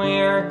 and we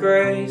are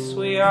grace,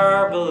 we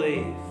are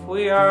belief.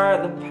 We are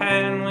the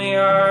pen, we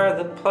are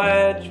the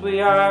pledge,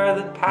 we are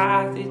the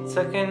path you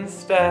took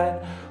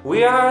instead.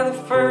 We are the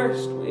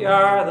first, we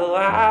are the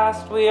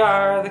last, we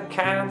are the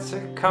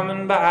cancer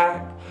coming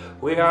back.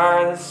 We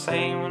are the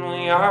same when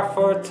we are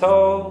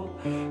foretold,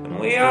 and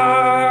we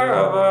are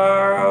of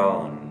our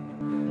own.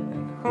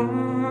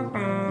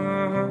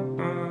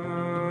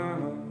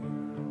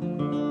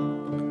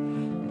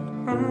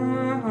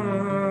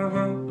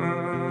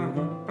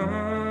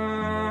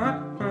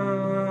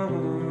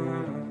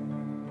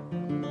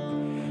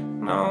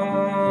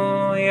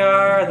 No, we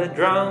are the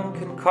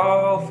drunken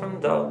call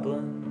from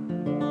Dublin.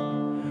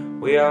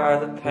 We are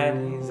the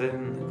pennies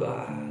in the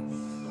glass,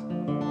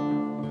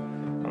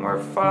 and we're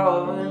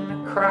following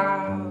the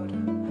crowd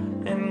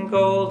in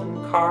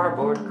golden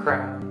cardboard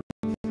crowns.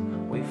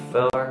 We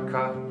fill our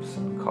cups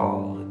and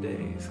call the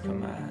day's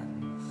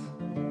commands.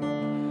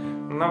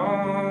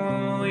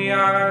 No, we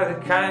are the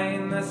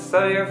kindness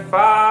of your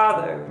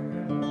Father.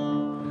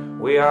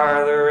 We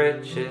are the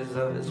riches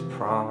of his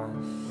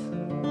promise.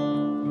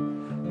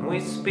 And we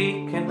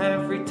speak in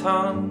every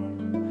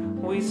tongue,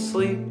 we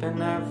sleep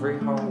in every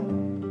home.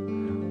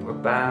 We're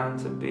bound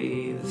to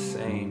be the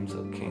same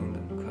till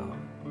kingdom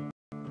come.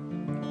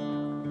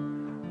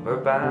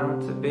 We're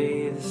bound to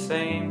be the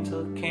same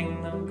till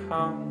kingdom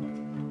come.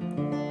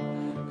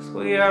 'Cause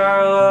we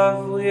are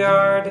love, we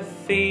are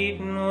defeat,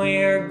 and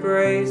we are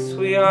grace,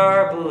 we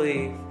are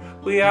belief.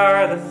 We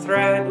are the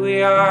thread,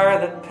 we are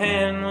the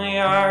pin, we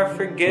are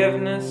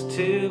forgiveness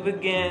to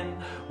begin.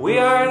 We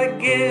are the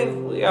give,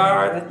 we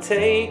are the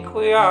take,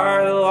 we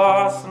are the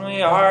loss, and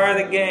we are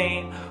the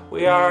gain.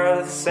 We are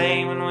the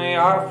same and we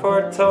are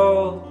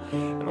foretold,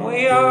 and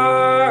we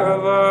are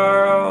of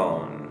our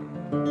own.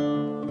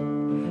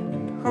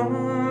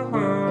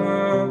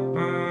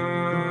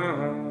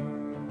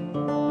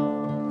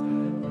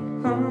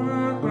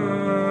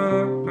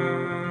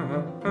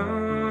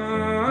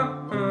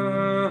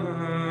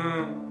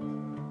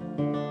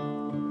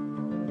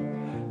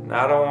 And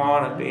I don't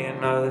want to be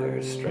another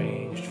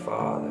estranged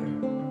father.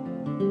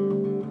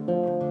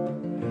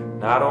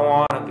 And I don't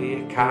want to be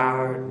a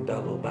coward and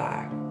double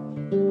back.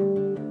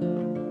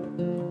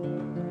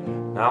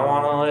 I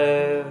want to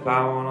live,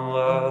 I want to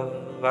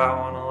love, I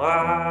want to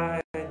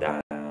lie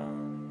down.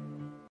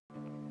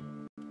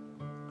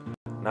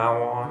 And I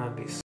want to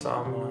be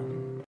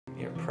someone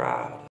you're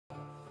proud of.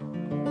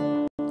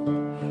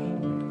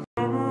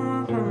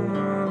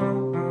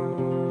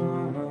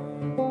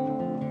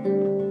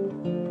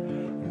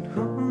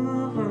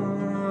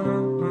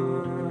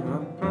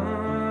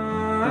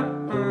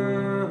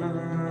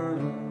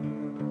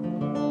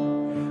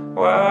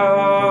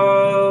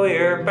 Well,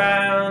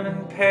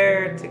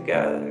 here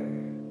together.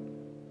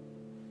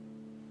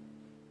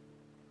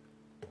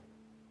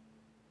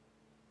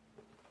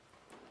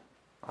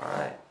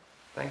 Alright,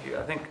 thank you.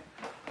 I think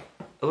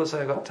it looks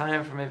like I got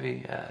time for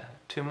maybe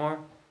 2 more.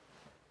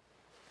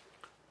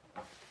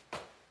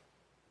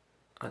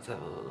 Let's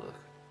have a little look.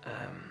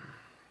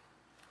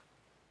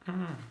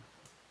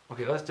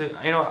 Okay, let's do,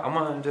 you know what, I'm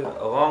gonna do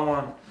a long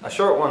one, a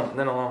short one, and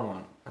then a long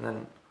one, and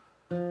then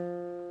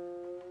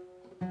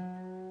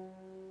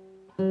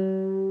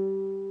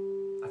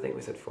I think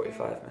we said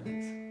 45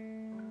 minutes.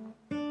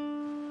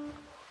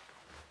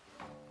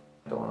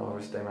 Don't want to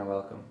overstay my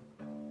welcome.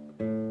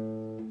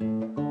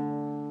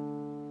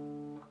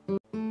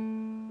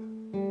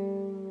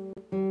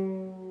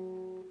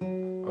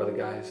 Or the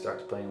guy who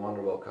starts playing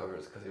Wonderwall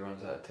covers because he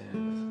runs out of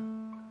tunes.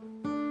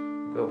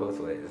 Go both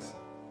ways.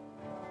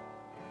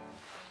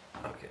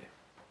 Okay.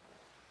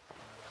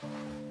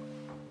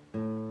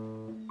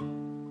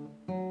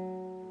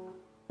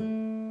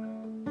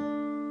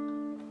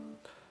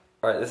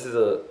 Alright, this is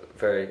a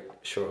very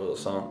short little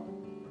song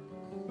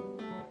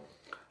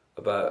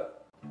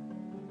about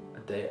a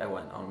date I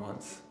went on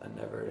once and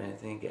never heard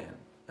anything again,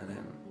 and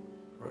then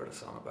wrote a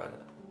song about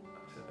it.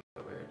 Which is a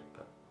bit weird,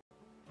 but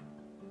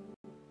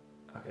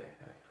okay, here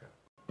we go.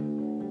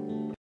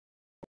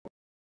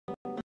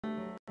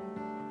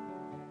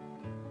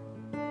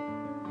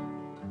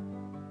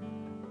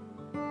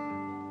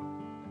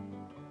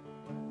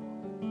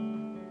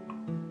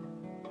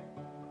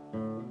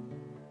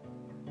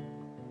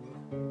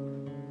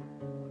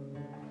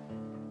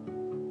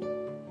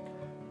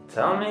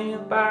 Tell me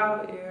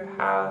about your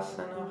house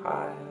in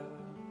Ohio.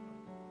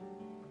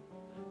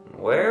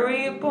 Where were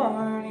you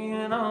born, you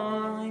an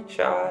only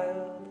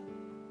child?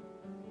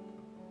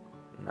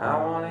 And I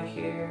want to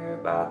hear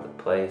about the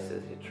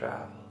places you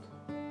traveled,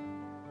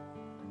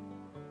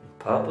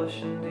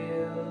 publishing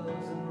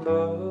deals and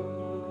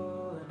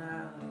bowling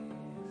alleys.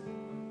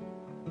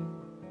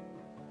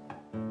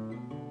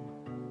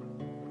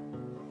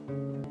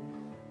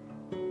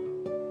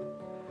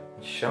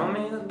 Show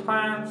me the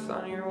plants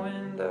on your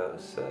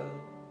windowsill.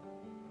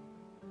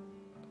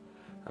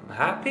 I'm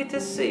happy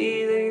to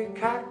see that your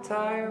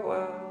cacti are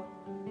well.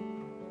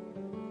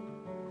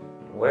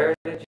 And where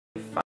did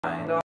you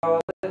find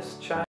all this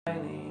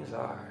Chinese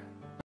art?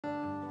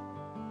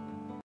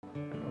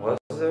 And was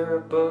there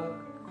a book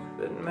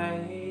that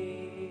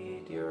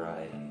made you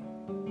write?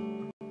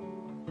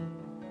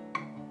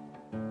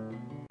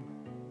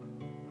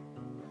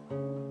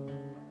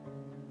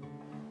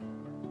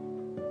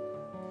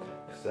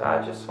 Cause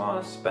I just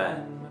want to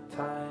spend my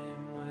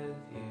time with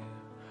you,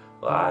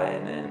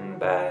 lying in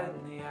bed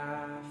in the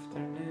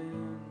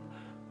afternoon.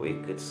 We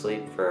could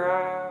sleep for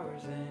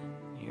hours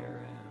in your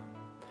room,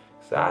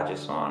 cause I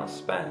just want to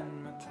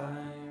spend my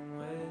time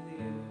with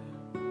you.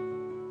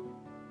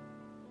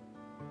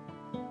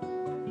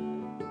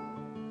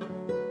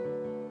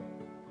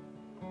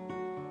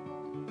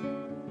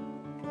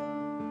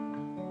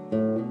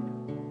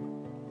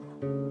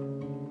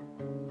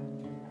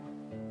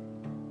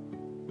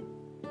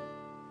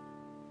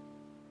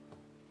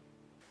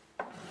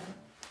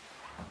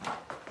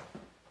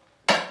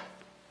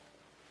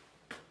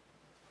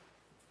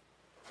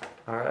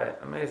 Alright,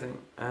 amazing.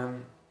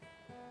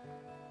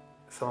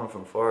 Someone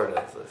from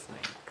Florida is listening.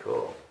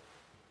 Cool.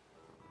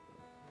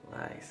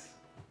 Nice.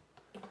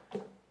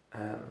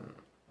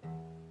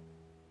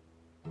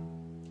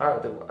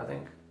 Alright, I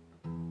think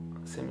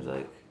it seems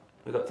like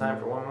we got time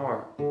for one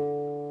more.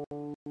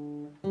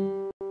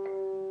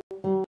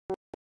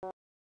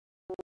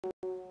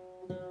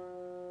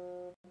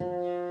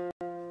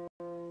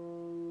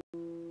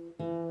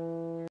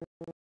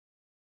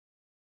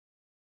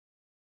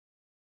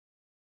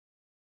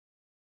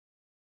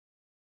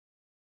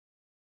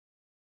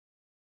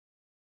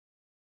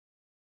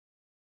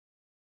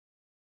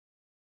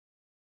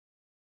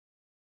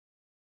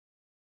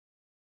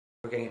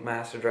 We're getting it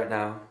mastered right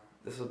now.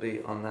 This will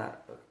be on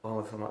that, along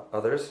with some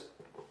others.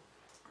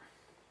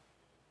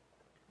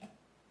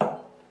 As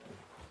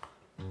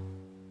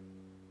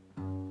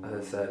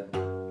I said,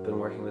 been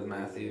working with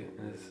Matthew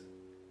in his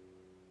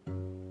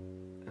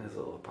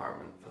little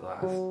apartment for the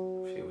last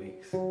few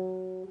weeks.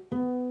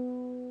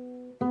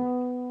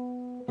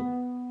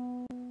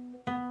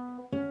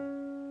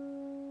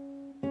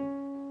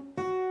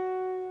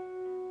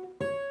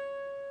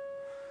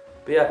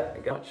 But yeah,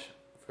 thank you so much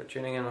for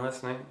tuning in and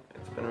listening.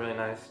 It's been really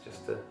nice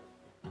just to...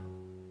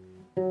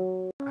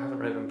 I haven't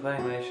really been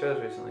playing many shows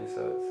recently,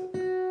 so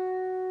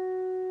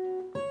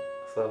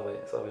it's lovely.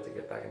 It's lovely to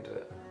get back into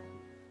it.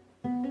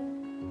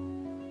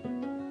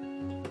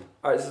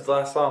 Alright, this is the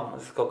last song.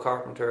 This is called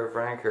Carpenter of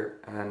Rancor,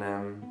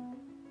 and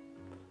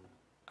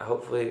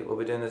hopefully we'll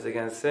be doing this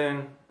again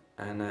soon,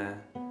 and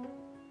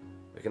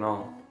we can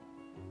all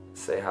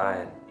say hi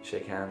and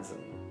shake hands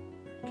and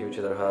give each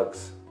other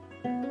hugs.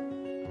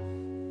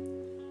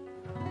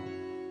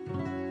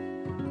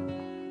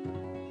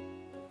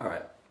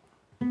 Alright.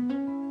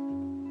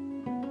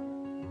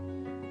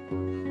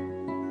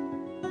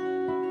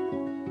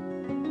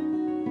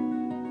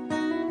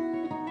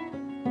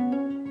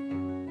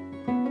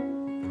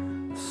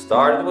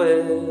 Started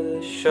with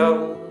a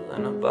shovel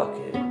and a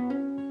bucket,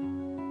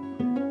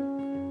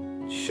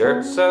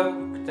 shirt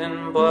soaked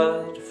in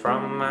blood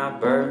from my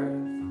birth,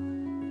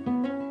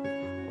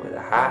 with a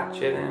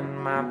hatchet in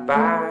my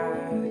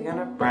bag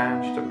and a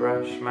branch to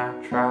brush my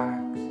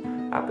tracks.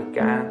 I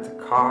began to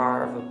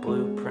carve a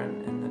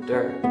blueprint in the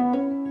dirt.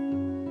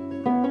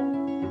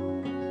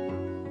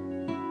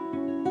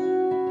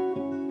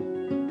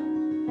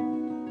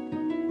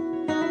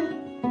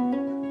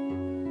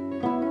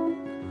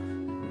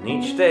 And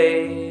each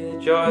day the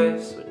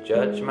joists would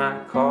judge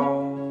my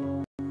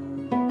call.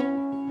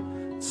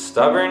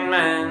 Stubborn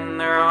men,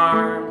 their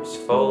arms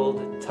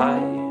folded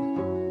tight.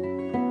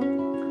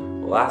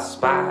 Well, I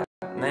spat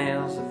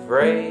nails of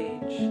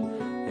rage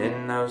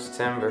in those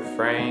timber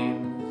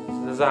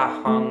frames as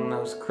I hung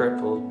those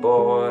crippled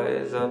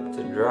boys up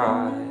to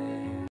dry.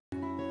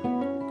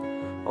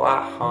 Oh,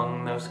 I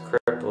hung those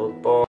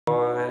crippled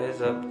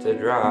boys up to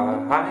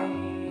dry.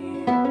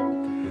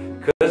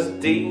 'Cause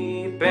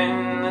deep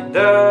in the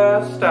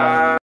dust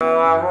I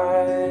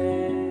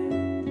lie,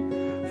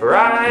 for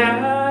I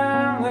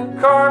am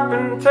the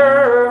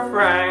carpenter of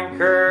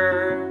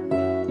rancor,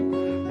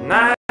 and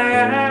I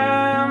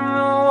am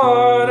the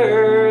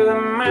water, the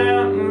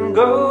mountain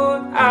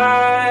goat.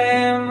 I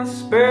am the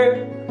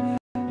spirit,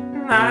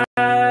 and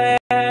I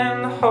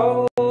am the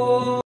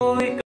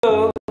Holy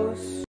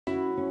Ghost.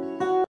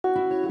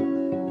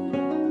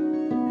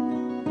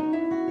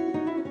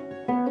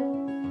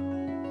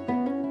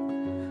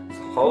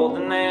 So hold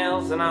the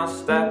nails and I'll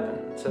step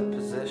into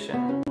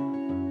position.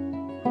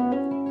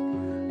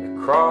 The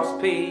cross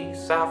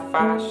piece I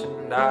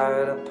fashioned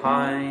out of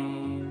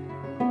pine.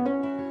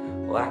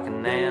 Well, I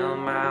can nail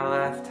my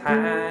left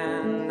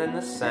hand in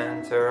the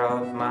center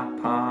of my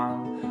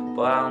palm,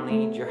 but I'll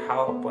need your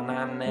help when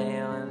I'm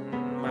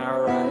nailing my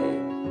right.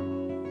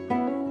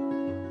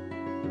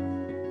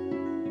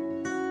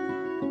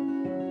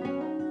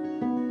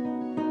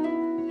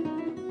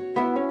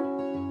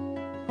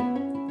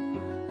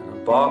 And I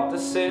bought the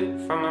suit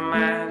from a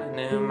man who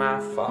knew my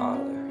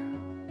father.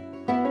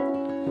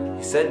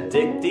 He said,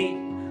 dig deep,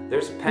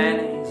 there's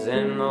pennies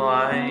in the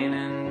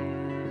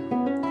lining,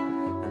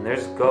 and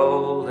there's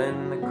gold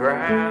in the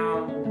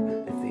ground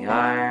if the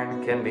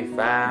iron can be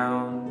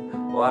found.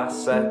 Well, I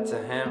said to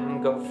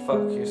him, go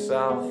fuck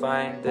yourself,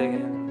 I ain't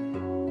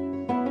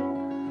digging.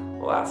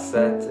 Well, I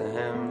said to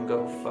him,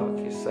 go fuck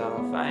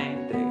yourself, I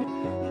ain't digging.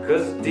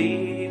 'Cause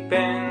deep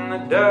in the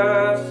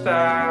dust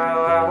I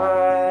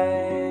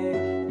lie,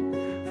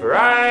 for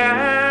I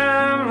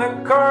am the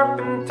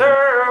carpenter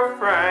of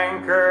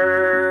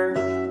rancor,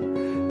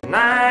 and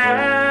I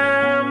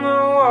am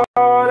the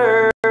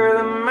water,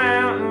 the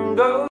mountain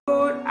goat.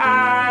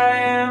 I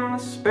am the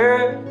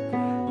spirit,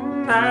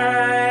 and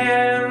I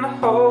am the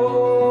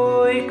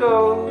Holy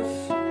Ghost.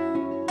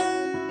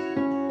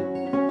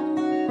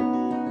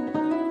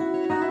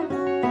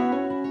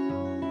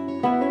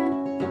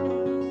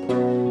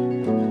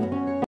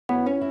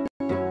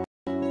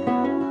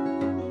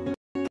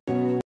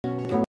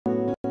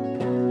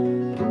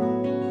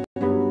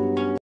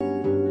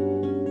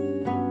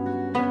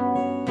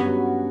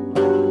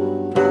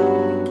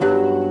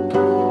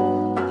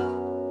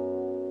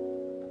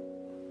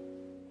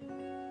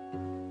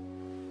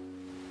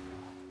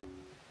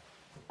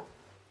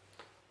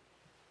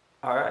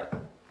 All right.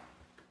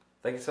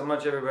 Thank you so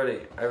much,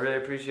 everybody. I really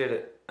appreciate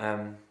it.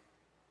 Until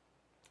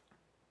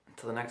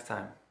the next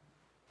time.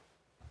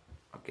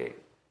 Okay.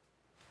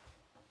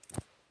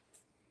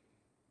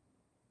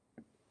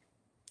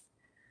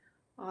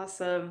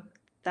 Awesome.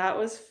 That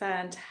was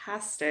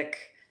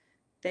fantastic.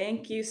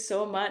 Thank you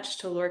so much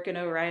to Lorkin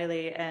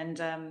O'Reilly,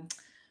 and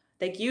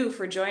thank you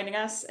for joining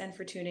us and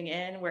for tuning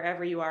in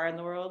wherever you are in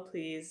the world.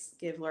 Please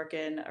give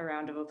Lorkin a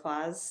round of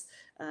applause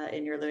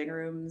in your living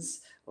rooms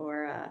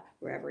or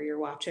wherever you're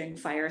watching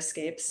Fire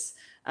Escapes.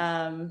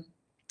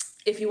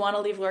 If you want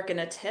to leave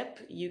Lorkin a tip,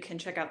 you can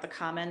check out the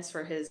comments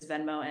for his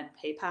Venmo and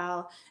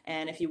PayPal.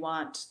 And if you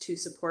want to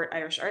support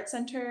Irish Arts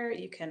Center,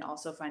 you can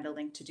also find a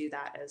link to do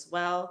that as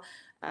well.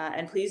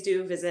 And please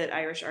do visit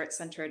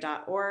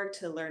irishartscenter.org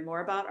to learn more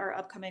about our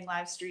upcoming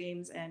live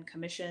streams and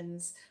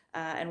commissions.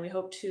 And we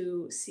hope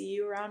to see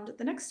you around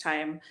the next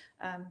time.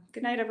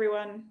 Good night,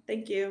 everyone.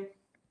 Thank you.